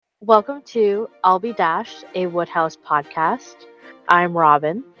Welcome to I'll Be Dashed, a Woodhouse podcast. I'm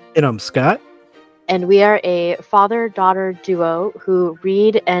Robin, And I'm Scott. and we are a father daughter duo who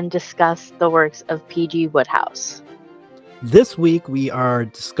read and discuss the works of P.G. Woodhouse. This week we are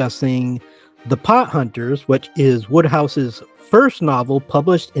discussing The Pothunters, which is Woodhouse's first novel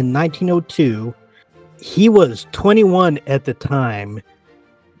published in 1902. He was 21 at the time.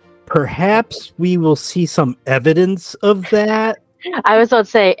 Perhaps we will see some evidence of that. I was about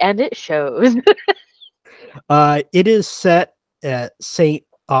to say, and it shows. It is set at St.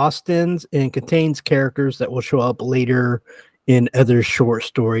 Austin's and contains characters that will show up later in other short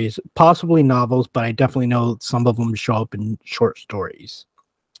stories, possibly novels, but I definitely know some of them show up in short stories.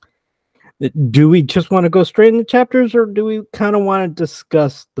 Do we just want to go straight into chapters, or do we kind of want to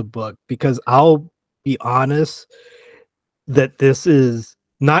discuss the book? Because I'll be honest that this is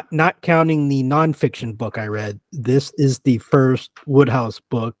not counting the nonfiction book I read. This is the first Woodhouse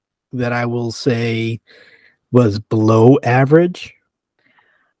book that I will say was below average.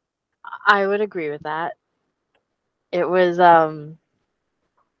 I would agree with that. It was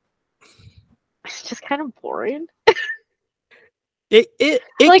it's just kind of boring. It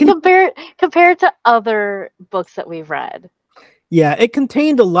like compared to other books that we've read. Yeah, it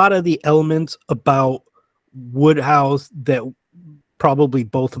contained a lot of the elements about Woodhouse that probably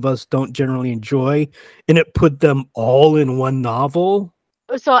both of us don't generally enjoy, and it put them all in one novel.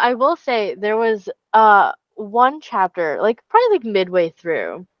 So I will say there was one chapter, like probably like midway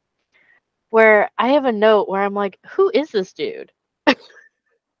through, where I have a note where I'm like, who is this dude?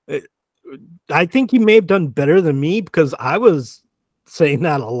 I think you may have done better than me, because I was saying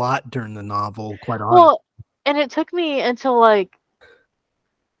that a lot during the novel, quite honestly. Well, and it took me until like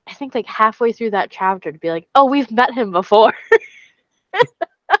I think like halfway through that chapter to be like, oh, we've met him before.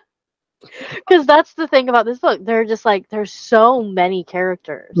 Because that's the thing about this book. They're just like, there's so many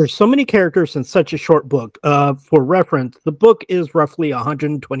characters. There's so many characters in such a short book. For reference, the book is roughly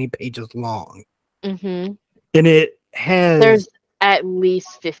 120 pages long. Mm-hmm. And it has... There's at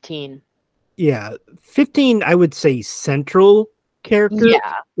least 15. Yeah, 15, I would say, central characters.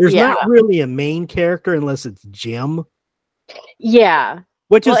 Yeah. There's not really a main character unless it's Jim. Yeah.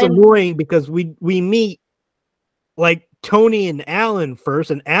 Which is annoying, because we meet like Tony and Alan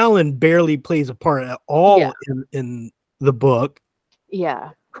first, and Alan barely plays a part at all in the book. Yeah.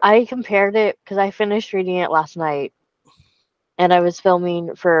 I compared it because I finished reading it last night and I was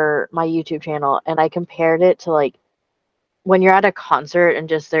filming for my YouTube channel, and I compared it to like when you're at a concert and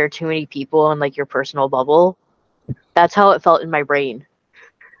just there are too many people in like your personal bubble. That's how it felt in my brain.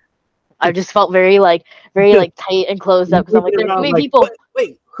 I just felt very tight and closed up because I'm like, there's too many people.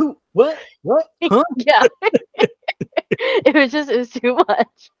 Wait, who? What? Huh? Yeah. It was too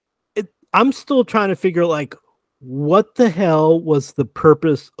much. I'm still trying to figure like what the hell was the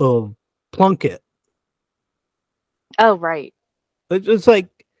purpose of Plunkett? Oh, right. It's like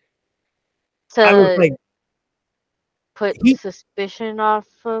to I was like, put suspicion off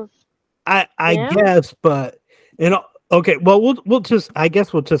of. I guess, but okay, well we'll just have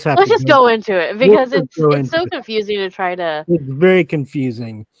let's just go into it, because it's so confusing to try to. It's very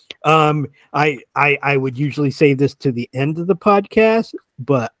confusing. I would usually say this to the end of the podcast,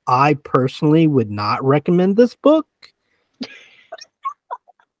 but I personally would not recommend this book.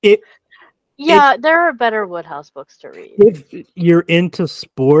 There are better Woodhouse books to read. If you're into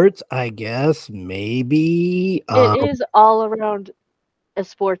sports, I guess maybe it is all around a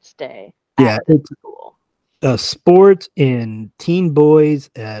sports day. Yeah, it's cool. Sports and teen boys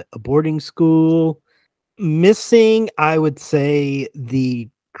at a boarding school. Missing, I would say, the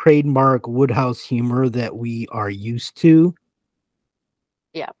trademark Woodhouse humor that we are used to.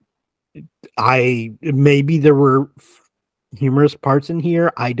 Yeah. Maybe there were humorous parts in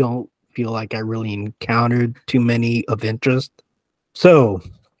here. I don't feel like I really encountered too many of interest. So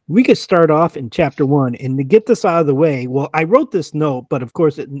we could start off in chapter 1, and to get this out of the way, well, I wrote this note, but of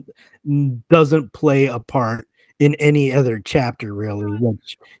course it doesn't play a part in any other chapter, really.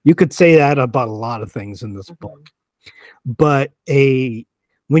 Which you could say that about a lot of things in this book. But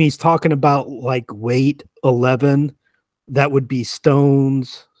when he's talking about like weight 11, that would be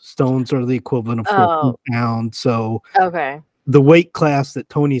stones. Stones are the equivalent of 14 pounds. So okay. The weight class that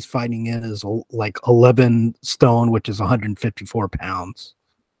Tony's fighting in is like 11 stone, which is 154 pounds.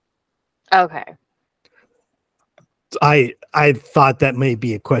 Okay. I thought that may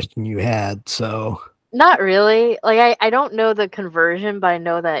be a question you had, so. Not really. Like, I don't know the conversion, but I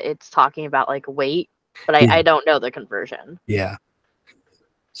know that it's talking about like weight, but I don't know the conversion. Yeah.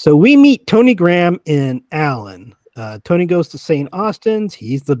 So we meet Tony Graham and Alan. Tony goes to St. Austin's.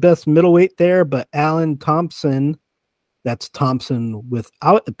 He's the best middleweight there, but Alan Thompson That's Thompson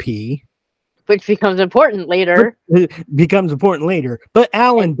without a P, which becomes important but later it becomes important later. But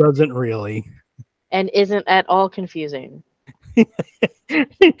Allen and doesn't really. isn't at all confusing.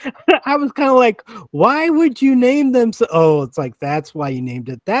 I was kind of like, why would you name them so? Oh, it's like that's why you named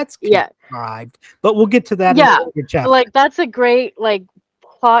it. That's Yeah. contrived. But we'll get to that in Yeah. a later chapter. Like that's a great like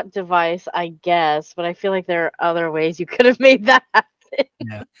plot device, I guess, but I feel like there are other ways you could have made that happen.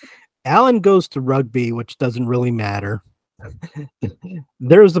 Yeah. Allen goes to rugby, which doesn't really matter.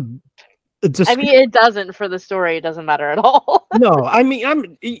 There's a I mean, it doesn't for the story. It doesn't matter at all. no, I mean,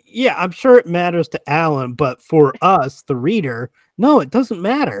 I'm sure it matters to Alan, but for us, the reader, no, it doesn't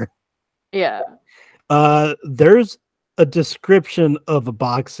matter. Yeah. There's a description of a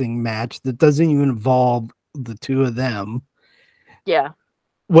boxing match that doesn't even involve the two of them, Yeah.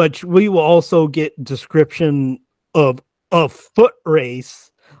 which we will also get description of a foot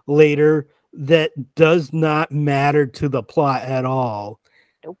race later that does not matter to the plot at all.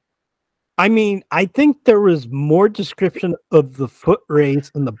 Nope. I mean, I think there was more description of the foot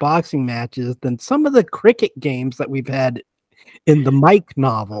race and the boxing matches than some of the cricket games that we've had in the Mike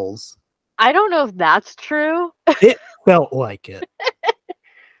novels. I don't know if that's true. It felt like it.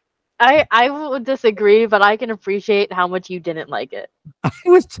 I would disagree, but I can appreciate how much you didn't like it. I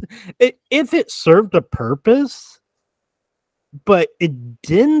was if it served a purpose, but it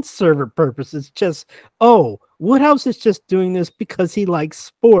didn't serve a purpose. It's just, oh, Woodhouse is just doing this because he likes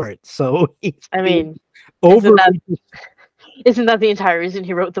sports. So he's I mean, over. isn't that the entire reason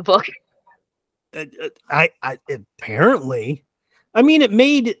he wrote the book? I apparently, I mean, it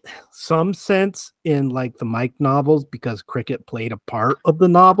made some sense in like the Mike novels because cricket played a part of the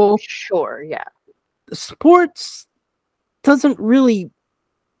novel. Sure, yeah. Sports doesn't really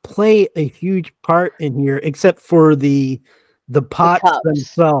play a huge part in here, except for the pots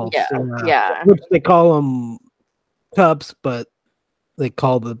themselves. Yeah. Which they call them cups, but they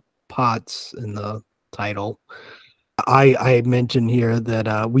call the pots in the title. I mentioned here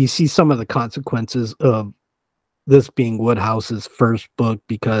that we see some of the consequences of this being Woodhouse's first book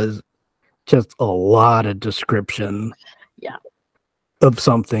because just a lot of description of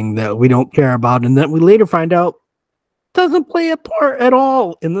something that we don't care about and that we later find out doesn't play a part at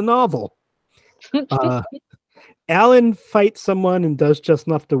all in the novel. Alan fights someone and does just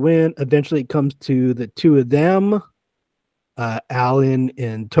enough to win. Eventually it comes to the two of them, Alan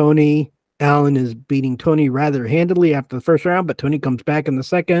and Tony. Alan is beating Tony rather handily after the first round, but Tony comes back in the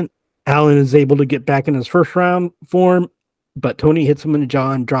second. Alan is able to get back in his first round form, but Tony hits him in the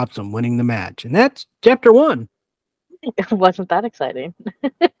jaw and drops him, winning the match. And that's chapter 1. It wasn't that exciting.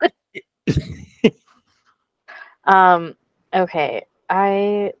 Okay.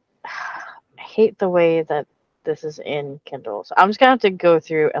 I hate the way that this is in Kindle. So I'm just gonna have to go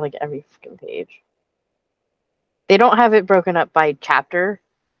through like every freaking page. They don't have it broken up by chapter.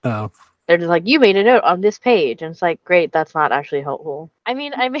 Oh. They're just like, you made a note on this page, and it's like, great, that's not actually helpful. I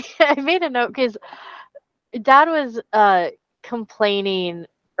mean, I made a note because Dad was complaining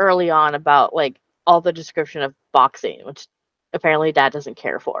early on about like all the description of boxing, which apparently Dad doesn't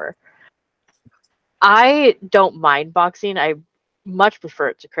care for. I don't mind boxing. I much prefer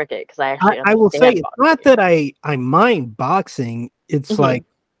it to cricket because I will say it's boxing. not that I mind boxing. It's like,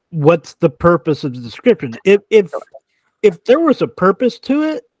 what's the purpose of the description? If there was a purpose to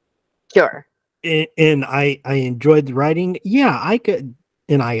it, sure, and I enjoyed the writing, yeah, I could,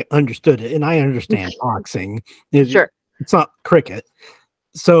 and I understood it, and I understand boxing. Sure, it's not cricket,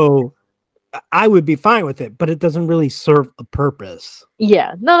 so I would be fine with it, but it doesn't really serve a purpose.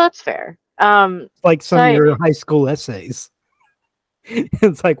 Yeah, no, that's fair. Like some of your high school essays.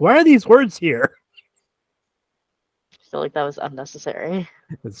 It's like, why are these words here? I feel like that was unnecessary.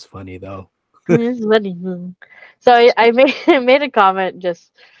 It's funny though. It's funny. So I made a comment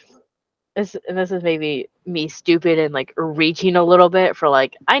just this, and this is maybe me stupid and like reaching a little bit for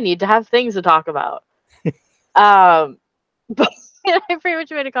like I need to have things to talk about. But I pretty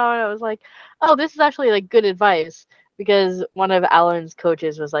much made a comment. I was like, oh, this is actually like good advice because one of Alan's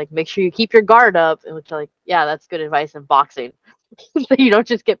coaches was like, make sure you keep your guard up, and which like, yeah, that's good advice in boxing. So you don't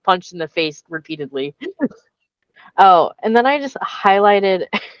just get punched in the face repeatedly. Oh, and then I just highlighted.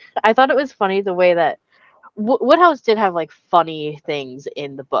 I thought it was funny the way that Woodhouse did have like funny things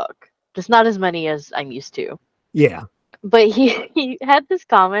in the book, just not as many as I'm used to. Yeah, but he had this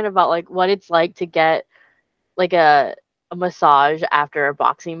comment about like what it's like to get like a massage after a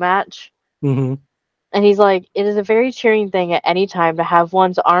boxing match. Mm-hmm. And he's like, it is a very cheering thing at any time to have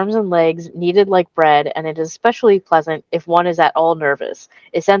one's arms and legs kneaded like bread, and it is especially pleasant if one is at all nervous.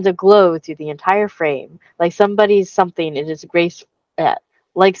 It sends a glow through the entire frame. Like somebody's something, it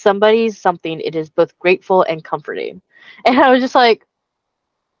is both grateful and comforting. And I was just like,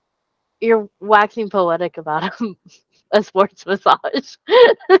 you're waxing poetic about a sports massage.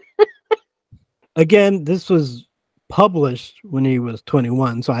 Again, this was published when he was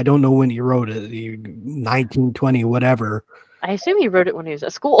 21, so I don't know when he wrote it, 1920, whatever. I assume he wrote it when he was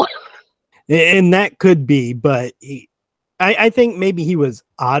at school. And that could be, but I think maybe he was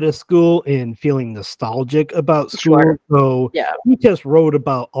out of school and feeling nostalgic about school. Sure. So Yeah. he just wrote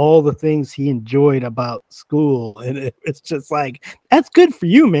about all the things he enjoyed about school. And it's just like, that's good for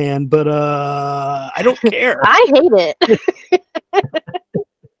you, man. But I don't care. I hate it.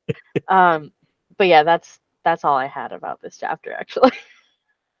 But yeah, that's all I had about this chapter actually.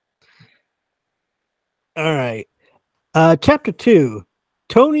 All right. Chapter 2.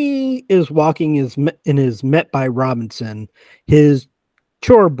 Tony is walking and is met by Robinson, his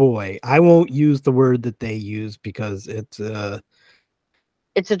chore boy. I won't use the word that they use because it's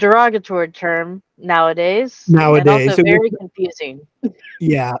It's a derogatory term nowadays, and also nowadays. very confusing.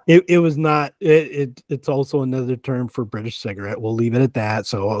 Yeah, it was not. It's also another term for British cigarette. We'll leave it at that.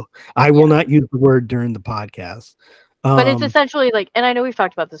 So I will Yeah. not use the word during the podcast. But it's essentially like, and I know we've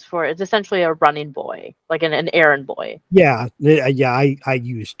talked about this before, it's essentially a running boy, like an errand boy. Yeah. I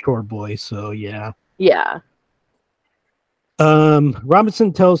use chore boy. So yeah. Yeah.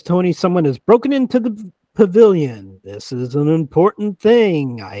 Robinson tells Tony someone has broken into the pavilion. This is an important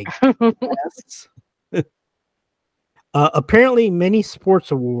thing, I guess. Apparently, many sports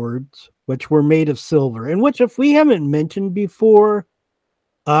awards, which were made of silver, and which, if we haven't mentioned before,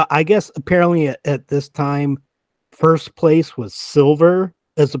 I guess apparently at this time, first place was silver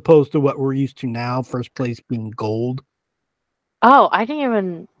as opposed to what we're used to now, first place being gold. Oh, I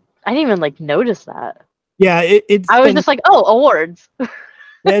didn't even like notice that. Yeah, it's I was been just like, oh, awards.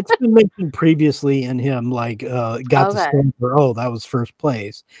 it's been mentioned previously, and him like got the Okay. silver. Oh, that was first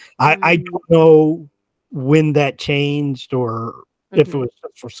place. I Mm-hmm. don't know when that changed or if it was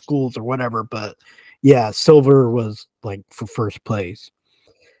just for schools or whatever, but yeah, silver was like for first place.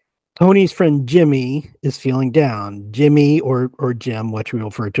 Tony's friend Jimmy is feeling down. Jimmy or Jim, which we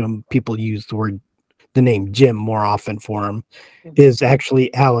refer to him, people use the name Jim more often for him, is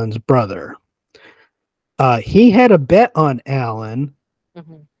actually Alan's brother. He had a bet on Alan,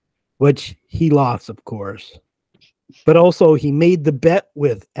 Mm-hmm. which he lost, of course. But also he made the bet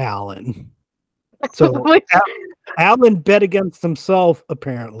with Alan. So Which, Alan bet against himself,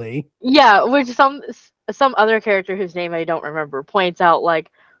 apparently. yeah, which some other character whose name I don't remember points out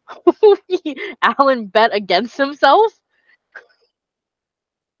like Alan bet against himself,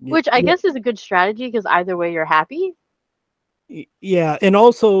 which I Yeah, guess is a good strategy because either way you're happy. yeah, and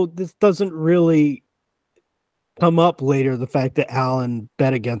also this doesn't really come up later, the fact that Alan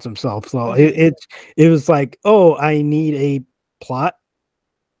bet against himself. So it was like, oh, I need a plot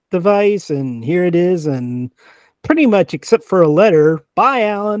device, and here it is, and pretty much except for a letter, bye,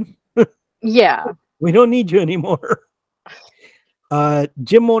 Alan. Yeah, We don't need you anymore.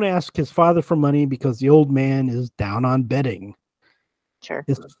 Jim won't ask his father for money because the old man is down on betting. sure.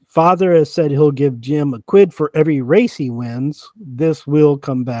 His father has said he'll give Jim a quid for every race he wins. This will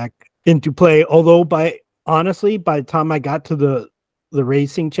come back into play. Although honestly, by the time I got to the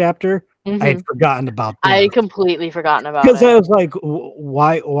racing chapter, I had forgotten about I this. completely forgotten about Because I it. was like,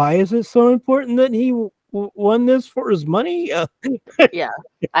 why is it so important that he won this for his money? Yeah,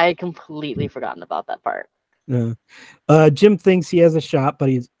 I had completely forgotten about that part. Jim thinks he has a shot, but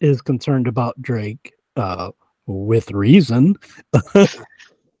he is concerned about Drake, with reason.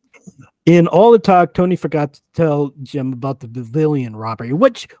 In all the talk, Tony forgot to tell Jim about the pavilion robbery,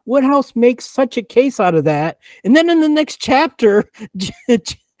 which Woodhouse makes such a case out of that. And then in the next chapter,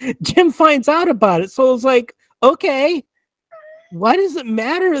 Jim finds out about it. So it's like, okay, why does it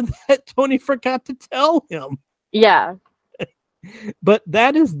matter that Tony forgot to tell him? Yeah, But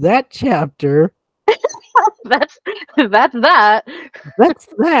that is that chapter. that's that. That's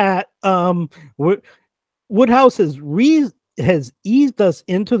that. Woodhouse has eased us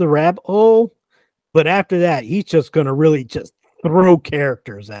into the rabbit hole, but after that, he's just going to really just throw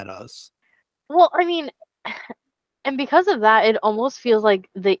characters at us. Well, I mean, and because of that, it almost feels like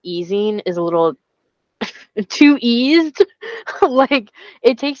the easing is a little too eased. Like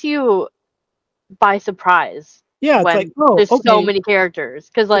it takes you by surprise Yeah, it's like, when oh, there's so okay. many characters.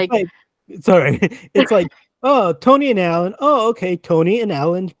 Because It's like, like, sorry, it's like, oh, Tony and Alan. Oh, okay, Tony and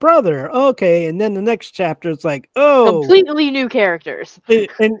Alan's brother. Okay, and then the next chapter, it's like, oh, completely new characters.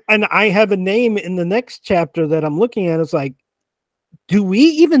 and I have a name in the next chapter that I'm looking at. It's like, do we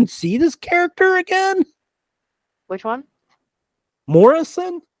even see this character again? Which one?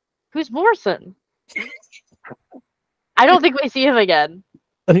 Morrison? Who's Morrison? I don't think we see him again.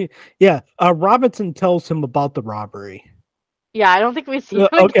 Yeah, Robinson tells him about the robbery. Yeah, I don't think we see him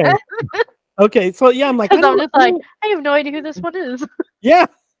Okay. again Okay, so yeah, I'm like, because I'm just like, I have no idea who this one is. yeah.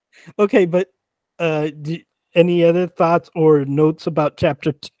 Okay, but any other thoughts or notes about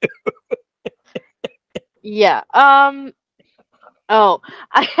chapter 2? Yeah. Oh,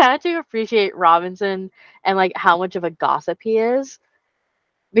 I had to appreciate Robinson and like how much of a gossip he is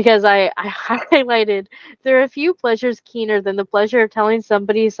because I highlighted there are a few pleasures keener than the pleasure of telling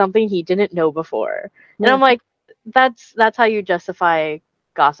somebody something he didn't know before. And Yeah. I'm like, that's how you justify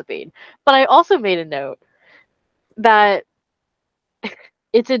gossiping. But I also made a note that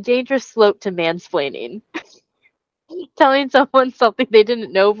it's a dangerous slope to mansplaining. Telling someone something they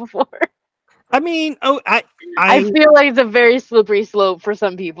didn't know before. I mean, I I feel like it's a very slippery slope for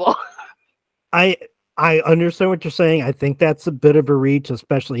some people. I I understand what you're saying. I think that's a bit of a reach,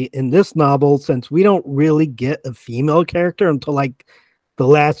 especially in this novel, since we don't really get a female character until like the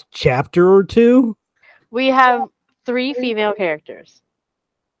last chapter or two. We have 3 female characters.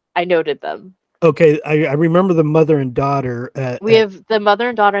 I noted them. Okay, I remember the mother and daughter. We have the mother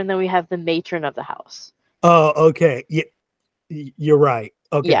and daughter, and then we have the matron of the house. Oh, okay. Yeah, you're right.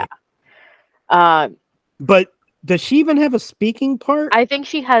 Yeah. Okay, but does she even have a speaking part? I think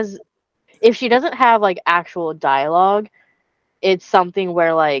she has. If she doesn't have like actual dialogue, it's something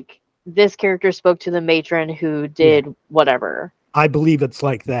where like this character spoke to the matron who did whatever. I believe it's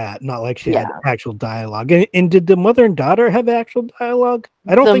like that, not like she had Yeah. actual dialogue. And did the mother and daughter have actual dialogue?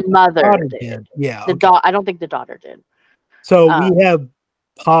 I don't The think the mother daughter did. Yeah. The Okay. I don't think the daughter did. So we have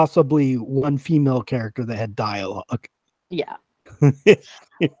possibly one female character that had dialogue. Yeah. This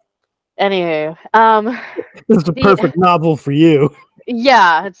Anywho, is a perfect novel for you.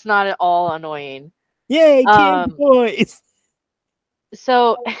 yeah, it's not at all annoying. Yay, kid boys.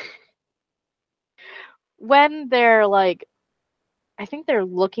 So when they're like, I think they're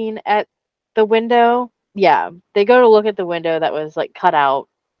looking at the window. Yeah, they go to look at the window that was like cut out,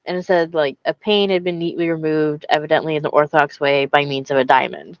 and it said like a pane had been neatly removed, evidently in the orthodox way by means of a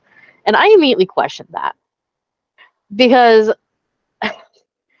diamond. And I immediately questioned that because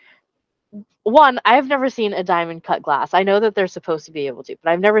one, I've never seen a diamond cut glass. I know that they're supposed to be able to, but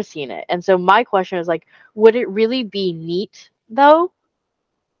I've never seen it. And so my question is like, would it really be neat though?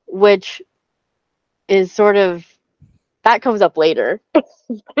 Which is sort of that comes up later.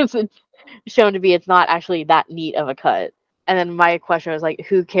 It's shown to be it's not actually that neat of a cut. And then my question was like,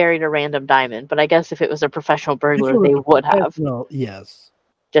 who carried a random diamond? But I guess if it was a professional If it burglar, was they a would have. professional, yes.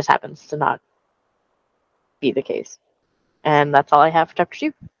 Just happens to not be the case. And that's all I have for chapter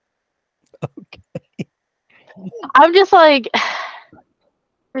 2. Okay. I'm just like,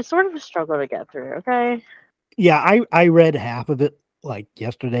 it's sort of a struggle to get through, okay? Yeah, I read half of it like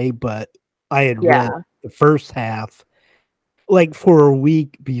yesterday, but I had read the first half like for a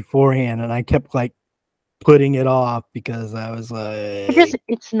week beforehand, and I kept like putting it off because I was like,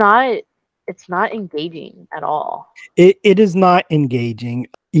 it's not engaging at all. it is not engaging.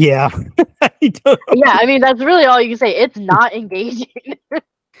 Yeah. Yeah, I mean that's really all you can say. It's not engaging.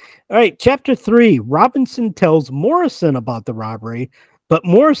 All right, chapter 3. Robinson tells Morrison about the robbery, but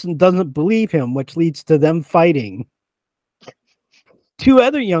Morrison doesn't believe him, which leads to them fighting. 2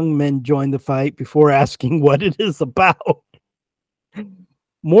 other young men join the fight before asking what it is about.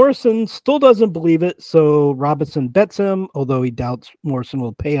 Morrison still doesn't believe it, so Robinson bets him, although he doubts Morrison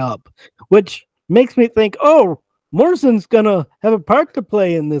will pay up, which makes me think, oh, Morrison's gonna have a part to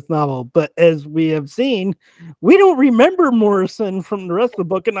play in this novel. But as we have seen, we don't remember Morrison from the rest of the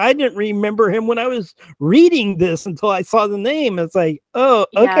book, and I didn't remember him when I was reading this until I saw the name. It's like, oh,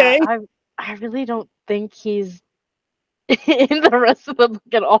 okay. Yeah, I really don't think he's in the rest of the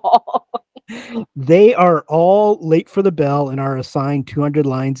book at all. They are all late for the bell and are assigned 200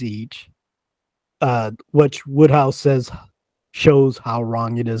 lines each, which Woodhouse says shows how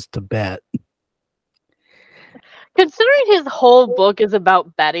wrong it is to bet. Considering his whole book is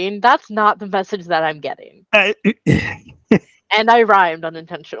about betting, that's not the message that I'm getting. And I rhymed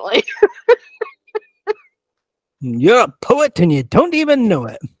unintentionally. You're a poet and you don't even know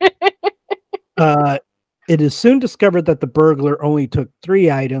it. It is soon discovered that the burglar only took 3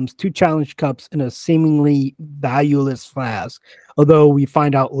 items, 2 challenge cups, and a seemingly valueless flask. Although we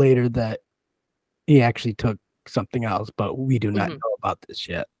find out later that he actually took something else, but we do not know about this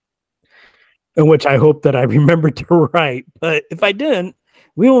yet. In which I hope that I remembered to write. But if I didn't,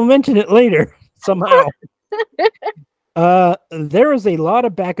 we will mention it later somehow. There is a lot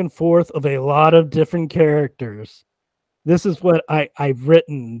of back and forth of a lot of different characters. This is what I've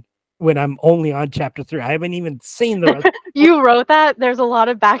written when I'm only on chapter 3. I haven't even seen the rest. You wrote that? There's a lot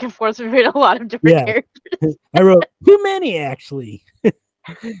of back and forth between a lot of different characters. I wrote too many, actually.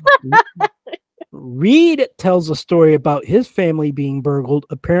 Reed tells a story about his family being burgled,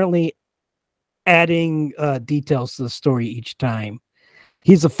 apparently adding details to the story each time.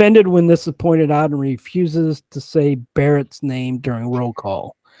 He's offended when this is pointed out and refuses to say Barrett's name during roll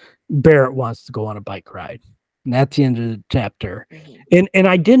call. Barrett wants to go on a bike ride. And that's the end of the chapter. Mhm. And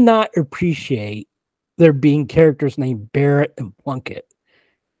I did not appreciate there being characters named Barrett and Plunkett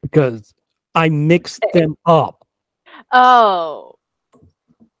because I mixed them up. Oh,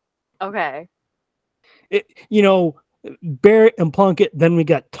 okay. You know, Barrett and Plunkett, then we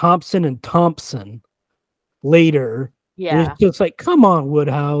got Thompson and Thompson later. And Yeah. it's just like, come on,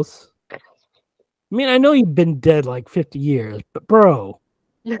 Woodhouse. I mean, I know you've been dead like 50 years, but bro,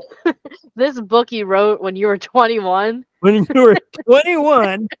 This book you wrote when you were 21? when you were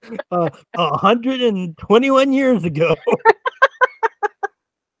 21, 121 years ago.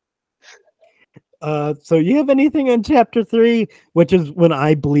 So you have anything on chapter 3, which is when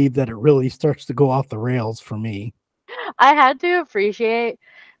I believe that it really starts to go off the rails for me. I had to appreciate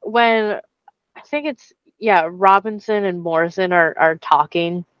when I think it's yeah, Robinson and Morrison are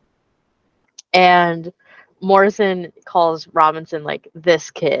talking and Morrison calls Robinson like this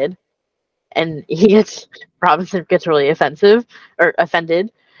kid and Robinson gets really offensive or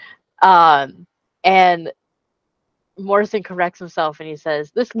offended. And Morrison corrects himself and he says,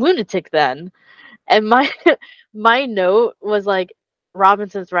 "This lunatic then." And my my note was like,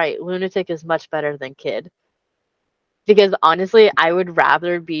 Robinson's right. Lunatic is much better than kid. Because honestly, I would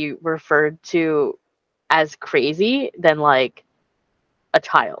rather be referred to as crazy than like a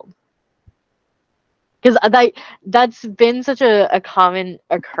child. Because that's been such a common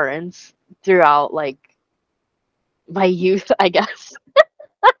occurrence throughout like my youth, I guess.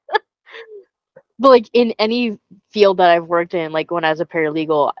 But like in any field that I've worked in, like when I was a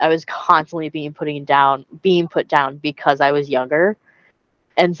paralegal, I was constantly being put down because I was younger.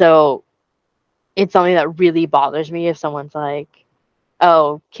 And so it's something that really bothers me if someone's like,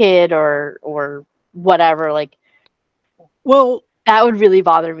 "Oh, kid," or whatever. Like Well, that would really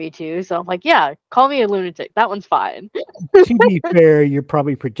bother me too. So I'm like, yeah, call me a lunatic. That one's fine. to be fair, you're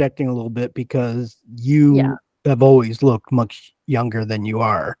probably projecting a little bit because Yeah. you have always looked much younger than you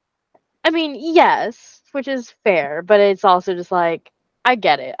are. I mean, yes, which is fair, but it's also just like, I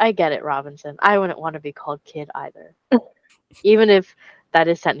get it. I get it, Robinson. I wouldn't want to be called kid either. Even if that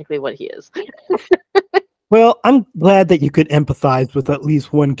is technically what he is. Well, I'm glad that you could empathize with at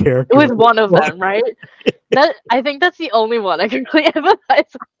least one character. With one of them, right? I think that's the only one I can really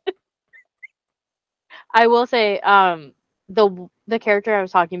empathize with. I will say, the character I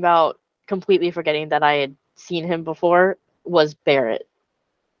was talking about, completely forgetting that I had seen him before, was Barrett.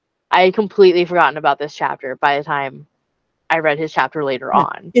 I had completely forgotten about this chapter by the time I read his chapter later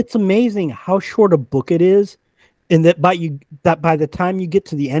on. It's amazing how short a book it is, and that by the time you get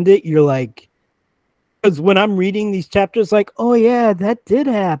to the end of it, you're like, because when I'm reading these chapters, like, oh yeah, that did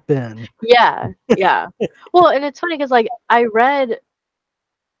happen. Yeah, yeah. Well, and it's funny because like I read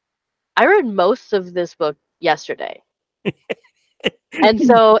most of this book yesterday, and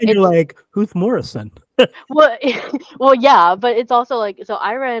so And you're it's like, who's Morrison? well, well, yeah, but it's also like so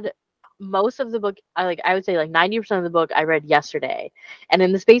I read most of the book. I would say like 90% of the book I read yesterday, and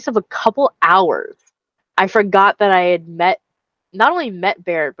in the space of a couple hours, I forgot that I had not only met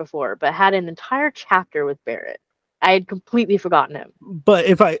Barrett before, but had an entire chapter with Barrett. I had completely forgotten him. But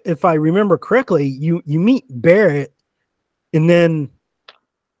if I remember correctly, you meet Barrett, and then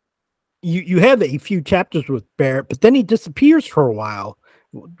you have a few chapters with Barrett, but then he disappears for a while,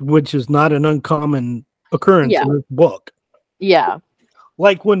 which is not an uncommon occurrence Yeah, in this book. yeah,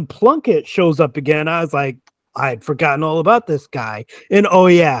 Like when Plunkett shows up again, I was like, I had forgotten all about this guy. And oh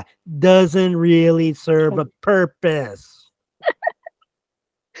yeah, doesn't really serve a purpose.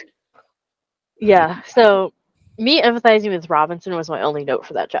 yeah. So me empathizing with Robinson was my only note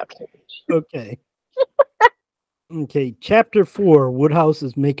for that chapter. Okay. Okay, chapter 4, Woodhouse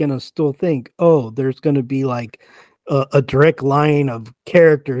is making us still think, oh, there's going to be like a direct line of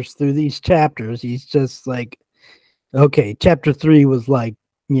characters through these chapters. He's just like, okay, chapter 3 was like,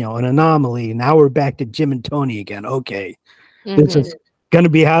 an anomaly. Now we're back to Jim and Tony again. Okay, this is going to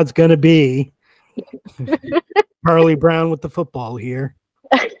be how it's going to be. Charlie Brown with the football here.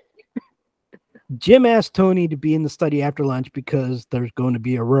 Jim asked Tony to be in the study after lunch because there's going to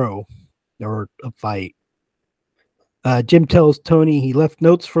be a row or a fight. Jim tells Tony he left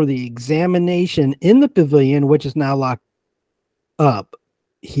notes for the examination in the pavilion, which is now locked up.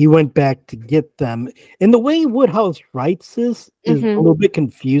 He went back to get them. And the way Woodhouse writes this is a little bit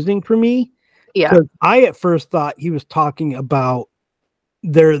confusing for me. Yeah. Because I at first thought he was talking about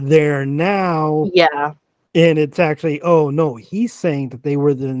they're there now. Yeah. And it's actually, oh no, he's saying that they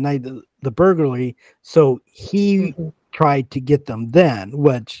were the night of the burglary, so he Hmm. tried to get them then,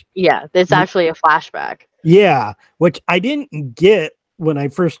 which Yeah, it's actually a flashback. yeah, which I didn't get when I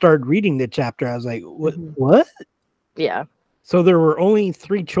first started reading the chapter. I was like, what Hmm. what? Yeah. So there were only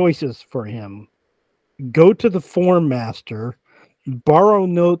three choices for him. Go to the form master, borrow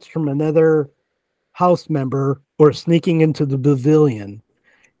notes from another house member, or sneaking into the pavilion.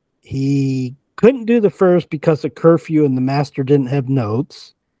 He couldn't do the first because of curfew and the master didn't have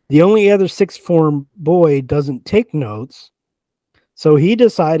notes. The only other sixth form boy doesn't take notes. So he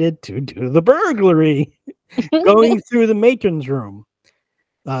decided to do the burglary, going through the matron's room.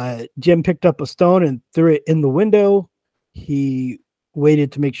 Jim picked up a stone and threw it in the window. He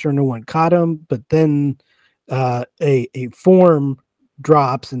waited to make sure no one caught him, but then a form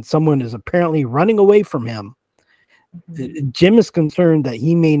drops and someone is apparently running away from him. Jim is concerned that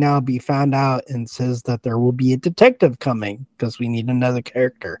he may now be found out and says that there will be a detective coming because we need another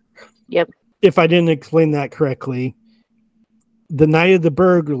character. Yep. If I didn't explain that correctly, the night of the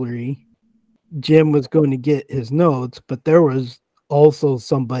burglary, Jim was going to get his notes, but there was also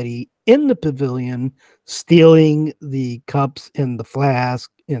somebody in the pavilion stealing the cups and the flask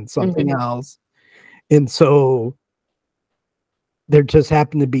and something Hmm. else. And so there just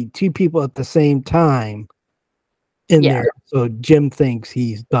happened to be two people at the same time in Yeah. there. So Jim thinks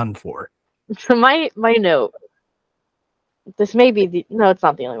he's done for. So my note. This may be the no, it's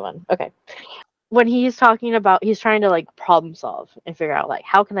not the only one. Okay. When he's talking about he's trying to like problem solve and figure out like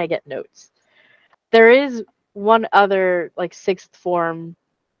how can I get notes. There is one other like sixth form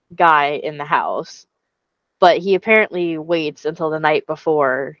guy in the house, but he apparently waits until the night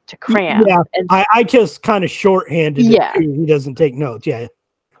before to cram. Yeah, And I just kind of shorthanded it yeah, too. He doesn't take notes. Yeah,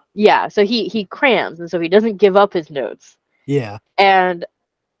 yeah. So he crams and so he doesn't give up his notes. yeah. And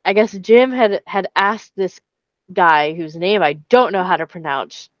I guess Jim had asked this guy whose name I don't know how to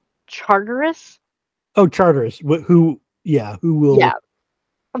pronounce, Charteris. Oh, Charters. Who? Yeah, who will? Yeah,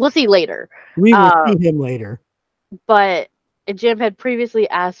 we'll see later. We will Uh, see him later. but Jim had previously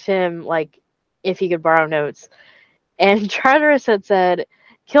asked him like if he could borrow notes, and Charteris had said,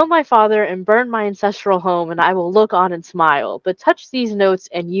 "Kill my father and burn my ancestral home, and I will look on and smile. But touch these notes,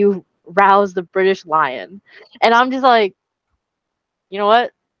 and you rouse the British lion." And I'm just like, you know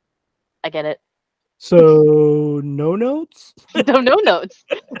what? I get it. So no notes. So no notes.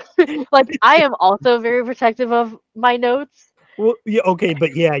 Like I am also very protective of my notes. Well, yeah, okay,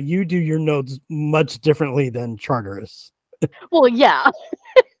 but yeah, you do your notes much differently than Charteris. Well, yeah,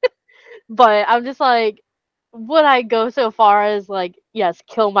 but I'm just like, would I go so far as like, yes,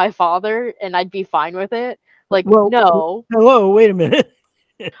 kill my father and I'd be fine with it? Like, Well, no. hello, wait a minute.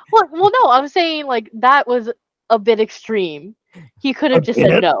 Well, no, I'm saying like that was a bit extreme. He could A have just said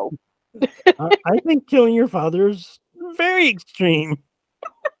bit. no. I think killing your father is very extreme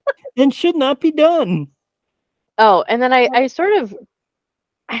and should not be done. Oh, and then I sort of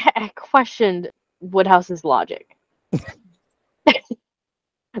I questioned Woodhouse's logic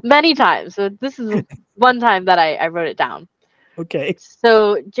many times. So this is one time that I wrote it down. Okay.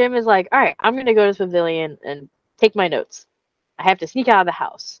 So Jim is like, all right, I'm gonna go to the pavilion and take my notes. I have to sneak out of the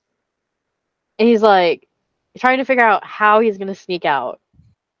house. And he's like trying to figure out how he's gonna sneak out.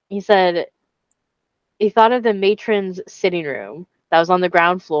 He said he thought of the matron's sitting room that was on the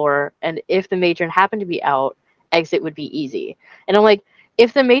ground floor, and if the matron happened to be out, exit would be easy. And I'm like,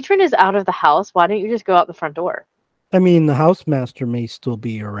 if the matron is out of the house, why don't you just go out the front door? I mean, the housemaster may still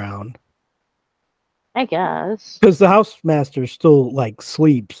be around I guess. because the housemaster still like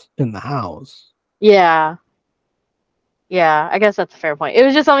sleeps in the house. Yeah. Yeah, I guess that's a fair point. It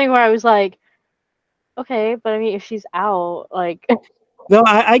was just something where I was like, okay, but I mean, if she's out, like, No,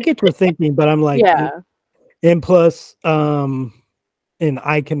 I get your thinking, but I'm like, yeah, and plus, and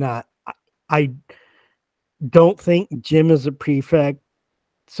I cannot, I don't think Jim is a prefect.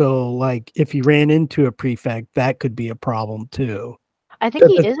 So, like, if he ran into a prefect, that could be a problem too. I think That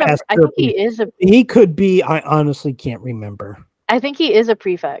he this is past I think curfew, he is a, he could be. I honestly can't remember. I think he is a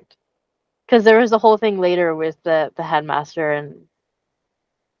prefect because there was a whole thing later with the headmaster, and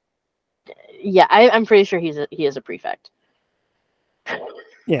yeah, I'm pretty sure he is a prefect.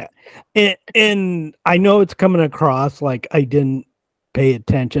 Yeah, and I know it's coming across like I didn't pay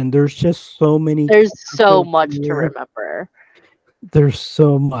attention. There's just so many There's so characters much to here. remember. There's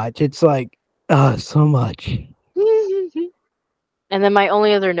so much. It's like, so much. And then my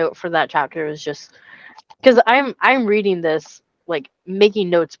only other note for that chapter is just because I'm reading this like making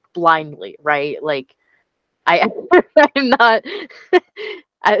notes blindly, right? Like I I'm not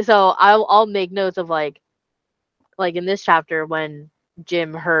so I'll make notes of like in this chapter when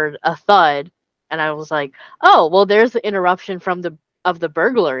Jim heard a thud And I was like, oh, well, there's the interruption from the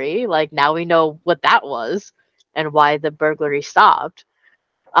burglary. Like now we know what that was and why the burglary stopped.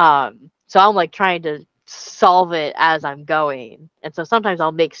 So I'm like trying to solve it as I'm going. And so sometimes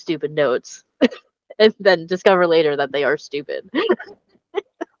I'll make stupid notes and then discover later that they are stupid.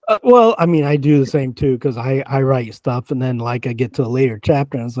 Well, I mean, I do the same too because I write stuff and then like I get to a later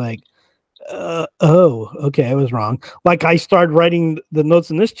chapter and it's like, oh, okay, I was wrong. Like I started writing the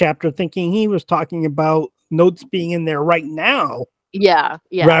notes in this chapter thinking he was talking about notes being in there right now Yeah,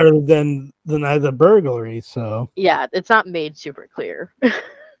 yeah. rather than the burglary. So, Yeah, it's not made super clear.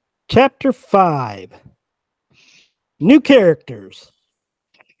 chapter 5, new characters: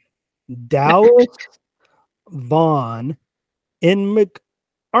 Dallas, Vaughn, and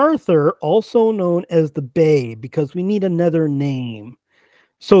MacArthur, also known as the Bay, because we need another name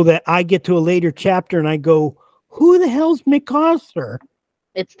so that I get to a later chapter and I go, who the hell's MacArthur?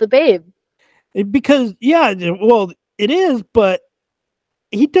 It's the babe. Because, yeah, well, it is, but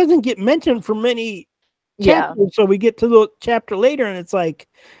he doesn't get mentioned for many Yeah. chapters. So we get to the chapter later and it's like,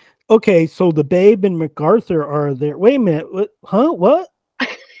 okay, so the Babe and MacArthur are there. Wait a minute. What? Huh? What?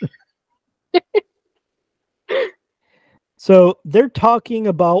 So they're talking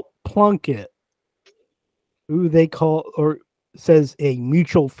about Plunkett, who they call or says a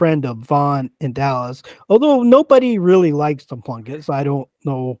mutual friend of Vaughn and Dallas. Although nobody really likes the Plunkett, so I don't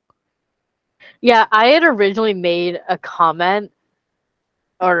know. Yeah, I had originally made a comment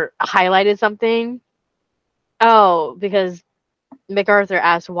or highlighted something. Oh, because MacArthur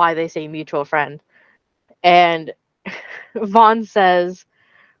asked why they say mutual friend. And Vaughn says,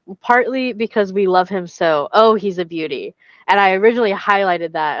 partly because we love him so. Oh, he's a beauty. And I originally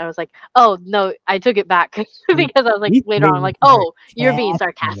highlighted that. And I was like, oh, no, I took it back because I was like, He's later on, I'm being like, oh, you're being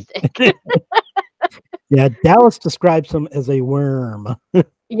sarcastic. sarcastic. Yeah, Dallas describes him as a worm.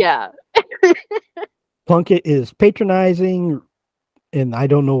 Yeah. Plunkett is patronizing, and I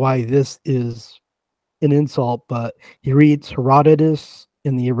don't know why this is an insult, but he reads Herodotus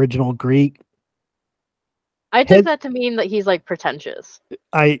in the original Greek. I took Head, that to mean that he's like pretentious.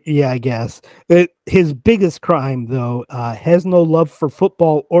 I guess his biggest crime though has no love for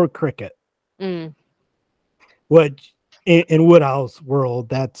football or cricket. Mm, Which in Woodhouse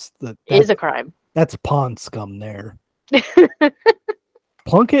world, is a crime. that's pond scum there.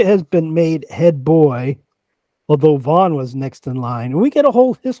 Plunkett has been made head boy, although Vaughn was next in line. And we get a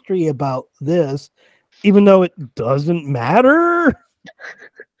whole history about this, even though it doesn't matter.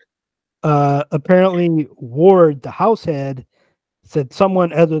 Apparently, Ward, the house head, said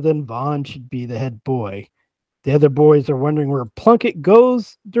someone other than Vaughn should be the head boy. The other boys are wondering where Plunkett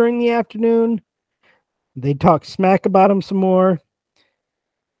goes during the afternoon. They talk smack about him some more.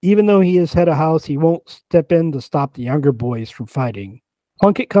 Even though he is head of house, he won't step in to stop the younger boys from fighting.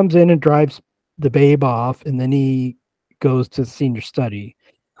 Plunkett comes in and drives the Babe off, and then he goes to the senior study.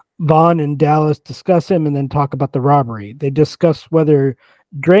 Vaughn and Dallas discuss him and then talk about the robbery. They discuss whether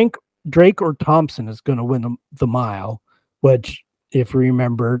Drake or Thompson is going to win the mile, which, if you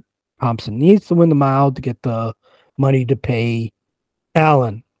remember, Thompson needs to win the mile to get the money to pay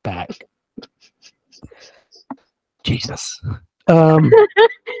Allen back. Jesus.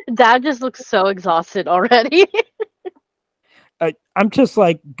 Dad just looks so exhausted already. I'm just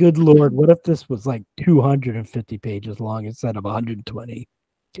like, good Lord, what if this was like 250 pages long instead of 120?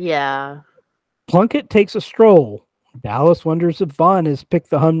 Yeah. Plunkett takes a stroll. Dallas wonders if Vaughn has picked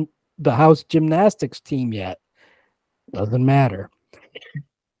the house gymnastics team yet. Doesn't matter.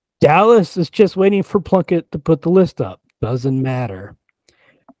 Dallas is just waiting for Plunkett to put the list up. Doesn't matter.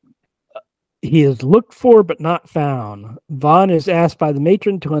 He is looked for but not found. Vaughn is asked by the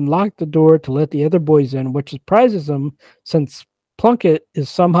matron to unlock the door to let the other boys in, which surprises him since Plunkett is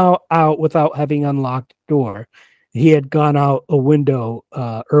somehow out without having unlocked the door. He had gone out a window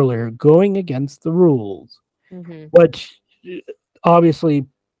earlier, going against the rules, Hmm. which obviously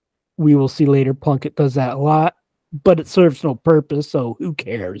we will see later. Plunkett does that a lot, but it serves no purpose, so who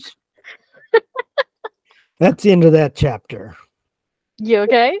cares? That's the end of that chapter. You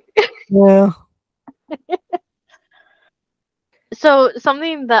okay? Yeah. So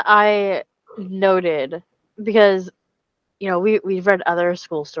something that I noted because we've read other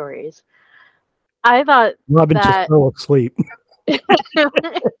school stories. I thought Robin just that fell asleep.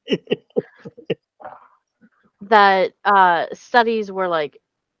 that studies were like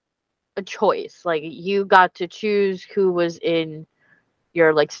a choice. Like you got to choose who was in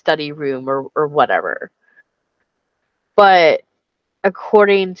your like study room or whatever. But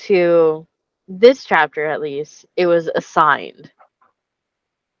according to this chapter at least, it was assigned.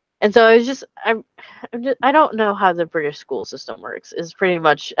 And so I was I don't know how the British school system works. Is pretty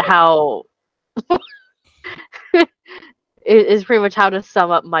much how Is pretty much how to sum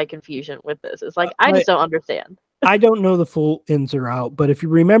up my confusion with this. It's like I I just don't understand. I don't know the full ins or out, but if you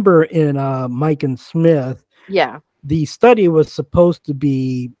remember in Mike and Smith, Yeah, the study was supposed to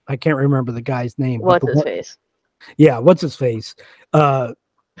be, I can't remember the guy's name, but what's his face? yeah, what's his face?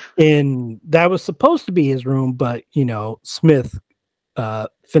 And that was supposed to be his room, but Smith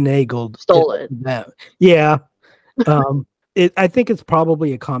finagled it. Stole it. That yeah, I think it's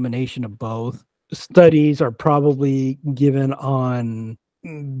probably a combination of both. Studies are probably given on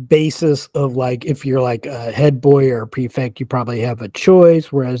basis of like if you're like a head boy or a prefect, you probably have a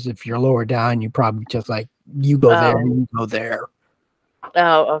choice. Whereas if you're lower down, you probably just like you go there, Oh, you go there.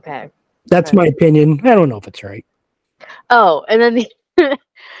 oh, okay. That's Okay. my opinion. I don't know if it's right. Oh, and then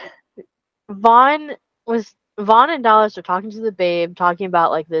Vaughn Vaughn and Dallas are talking to the babe, talking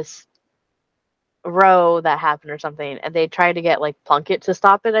about like this row that happened or something, and they tried to get like Plunkett to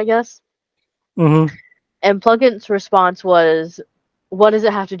stop it, I guess. Mm-hmm. And Plunkett's response was, "What does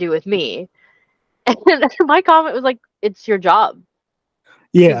it have to do with me?" And my comment was like, "It's your job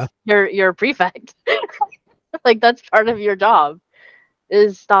Yeah. because you're a prefect. Like that's part of your job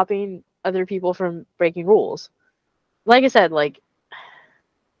is stopping other people from breaking rules." Like I said, like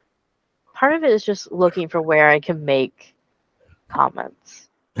part of it is just looking for where I can make comments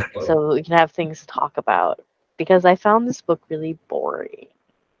so we can have things to talk about because I found this book really boring.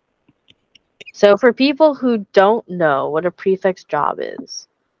 So for people who don't know what a prefect's job is,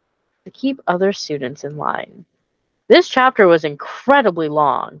 to keep other students in line. This chapter was incredibly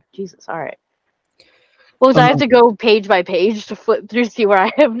long. Jesus, all right. Well, so I have Um, to go page by page to flip through see where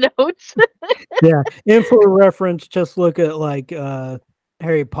I have notes. yeah. And for reference, just look at like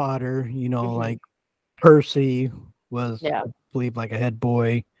Harry Potter, Hmm. like Percy was, Yeah, I believe, like a head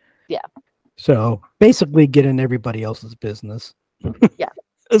boy. yeah, So basically get in everybody else's business. yeah,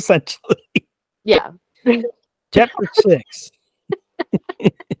 Essentially. yeah. Chapter 6.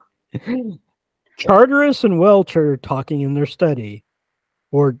 Charteris and Welch are talking in their study,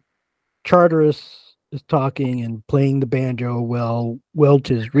 or Charteris is talking and playing the banjo while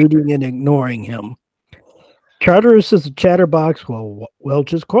Welch is reading and ignoring him. Charteris is a chatterbox while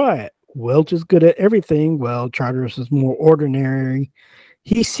Welch is quiet. Welch is good at everything while Charteris is more ordinary.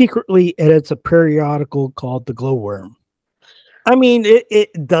 He secretly edits a periodical called The Glowworm. I mean, it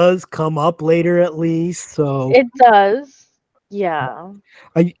does come up later at least, so It does. Yeah,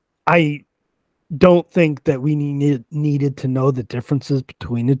 I I don't think that we needed to know the differences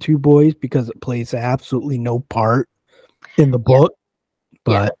between the two boys because it plays absolutely no part in the yeah, book.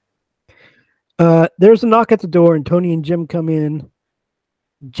 yeah. But there's a knock at the door, and Tony and Jim come in.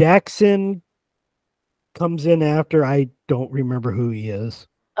 Jackson comes in after. I don't remember who he is.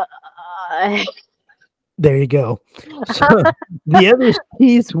 Uh, There you go. So the other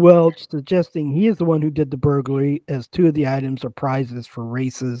sees Welch, suggesting he is the one who did the burglary, as two of the items are prizes for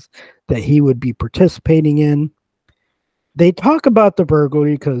races that he would be participating in. They talk about the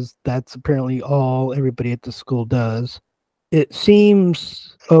burglary because that's apparently all everybody at the school does. It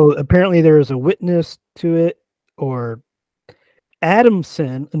seems, apparently there is a witness to it, or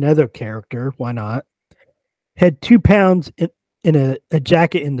Adamson, another character, why not, had 2 pounds in a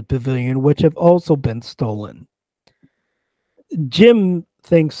jacket in the pavilion, which have also been stolen. Jim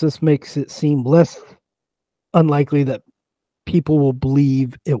thinks this makes it seem less unlikely that people will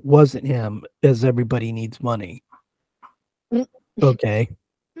believe it wasn't him, as everybody needs money. Okay.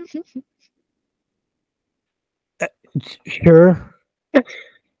 Uh, Sure.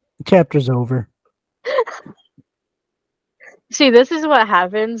 Chapter's over. See, this is what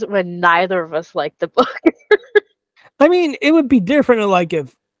happens when neither of us like the book. I mean, it would be different like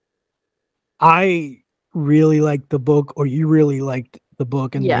if I really liked the book or you really liked the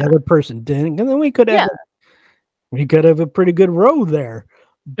book and the Yeah, other person didn't, and then yeah, we could have a pretty good row there.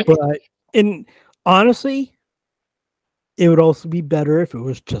 But and honestly, it would also be better if it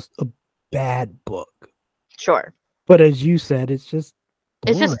was just a bad book. sure. But as you said, it's just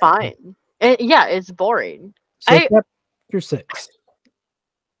It's boring. just fine. Yeah, it's boring. So I chapter 6.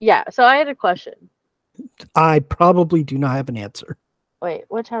 Yeah. So I had a question. I probably do not have an answer. Wait,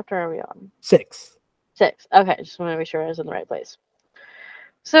 what chapter are we on? 6. 6. Okay, just want to make sure I was in the right place.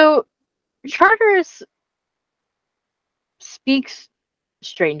 So Charters speaks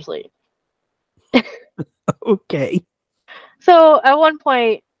strangely. Okay. So at one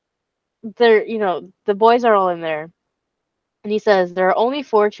point, the boys are all in there, and he says there are only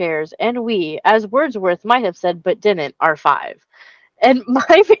 4 chairs, and we, as Wordsworth might have said but didn't, are 5. And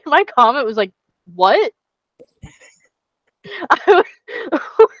my comment was like, what?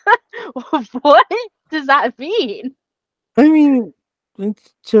 What does that mean? I mean,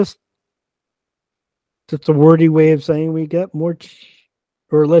 it's just It's a wordy way of saying we get more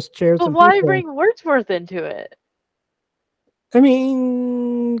or less chairs But than why people. bring Wordsworth into it? I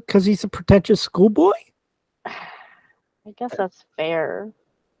mean, because he's a pretentious schoolboy. I guess that's fair.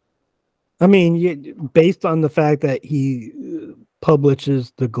 I mean, based on the fact that he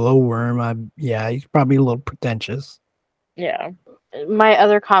publishes the glowworm, yeah, he's probably a little pretentious. Yeah. My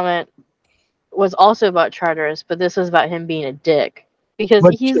other comment was also about Charteris, but this was about him being a dick because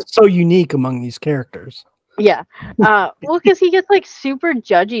What's he's just so unique among these characters? yeah. Well, because he gets like super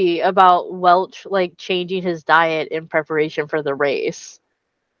judgy about Welch like changing his diet in preparation for the race.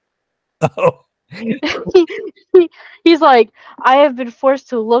 Oh, He's like, I have been forced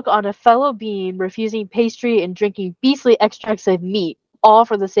to look on a fellow being refusing pastry and drinking beastly extracts of meat, all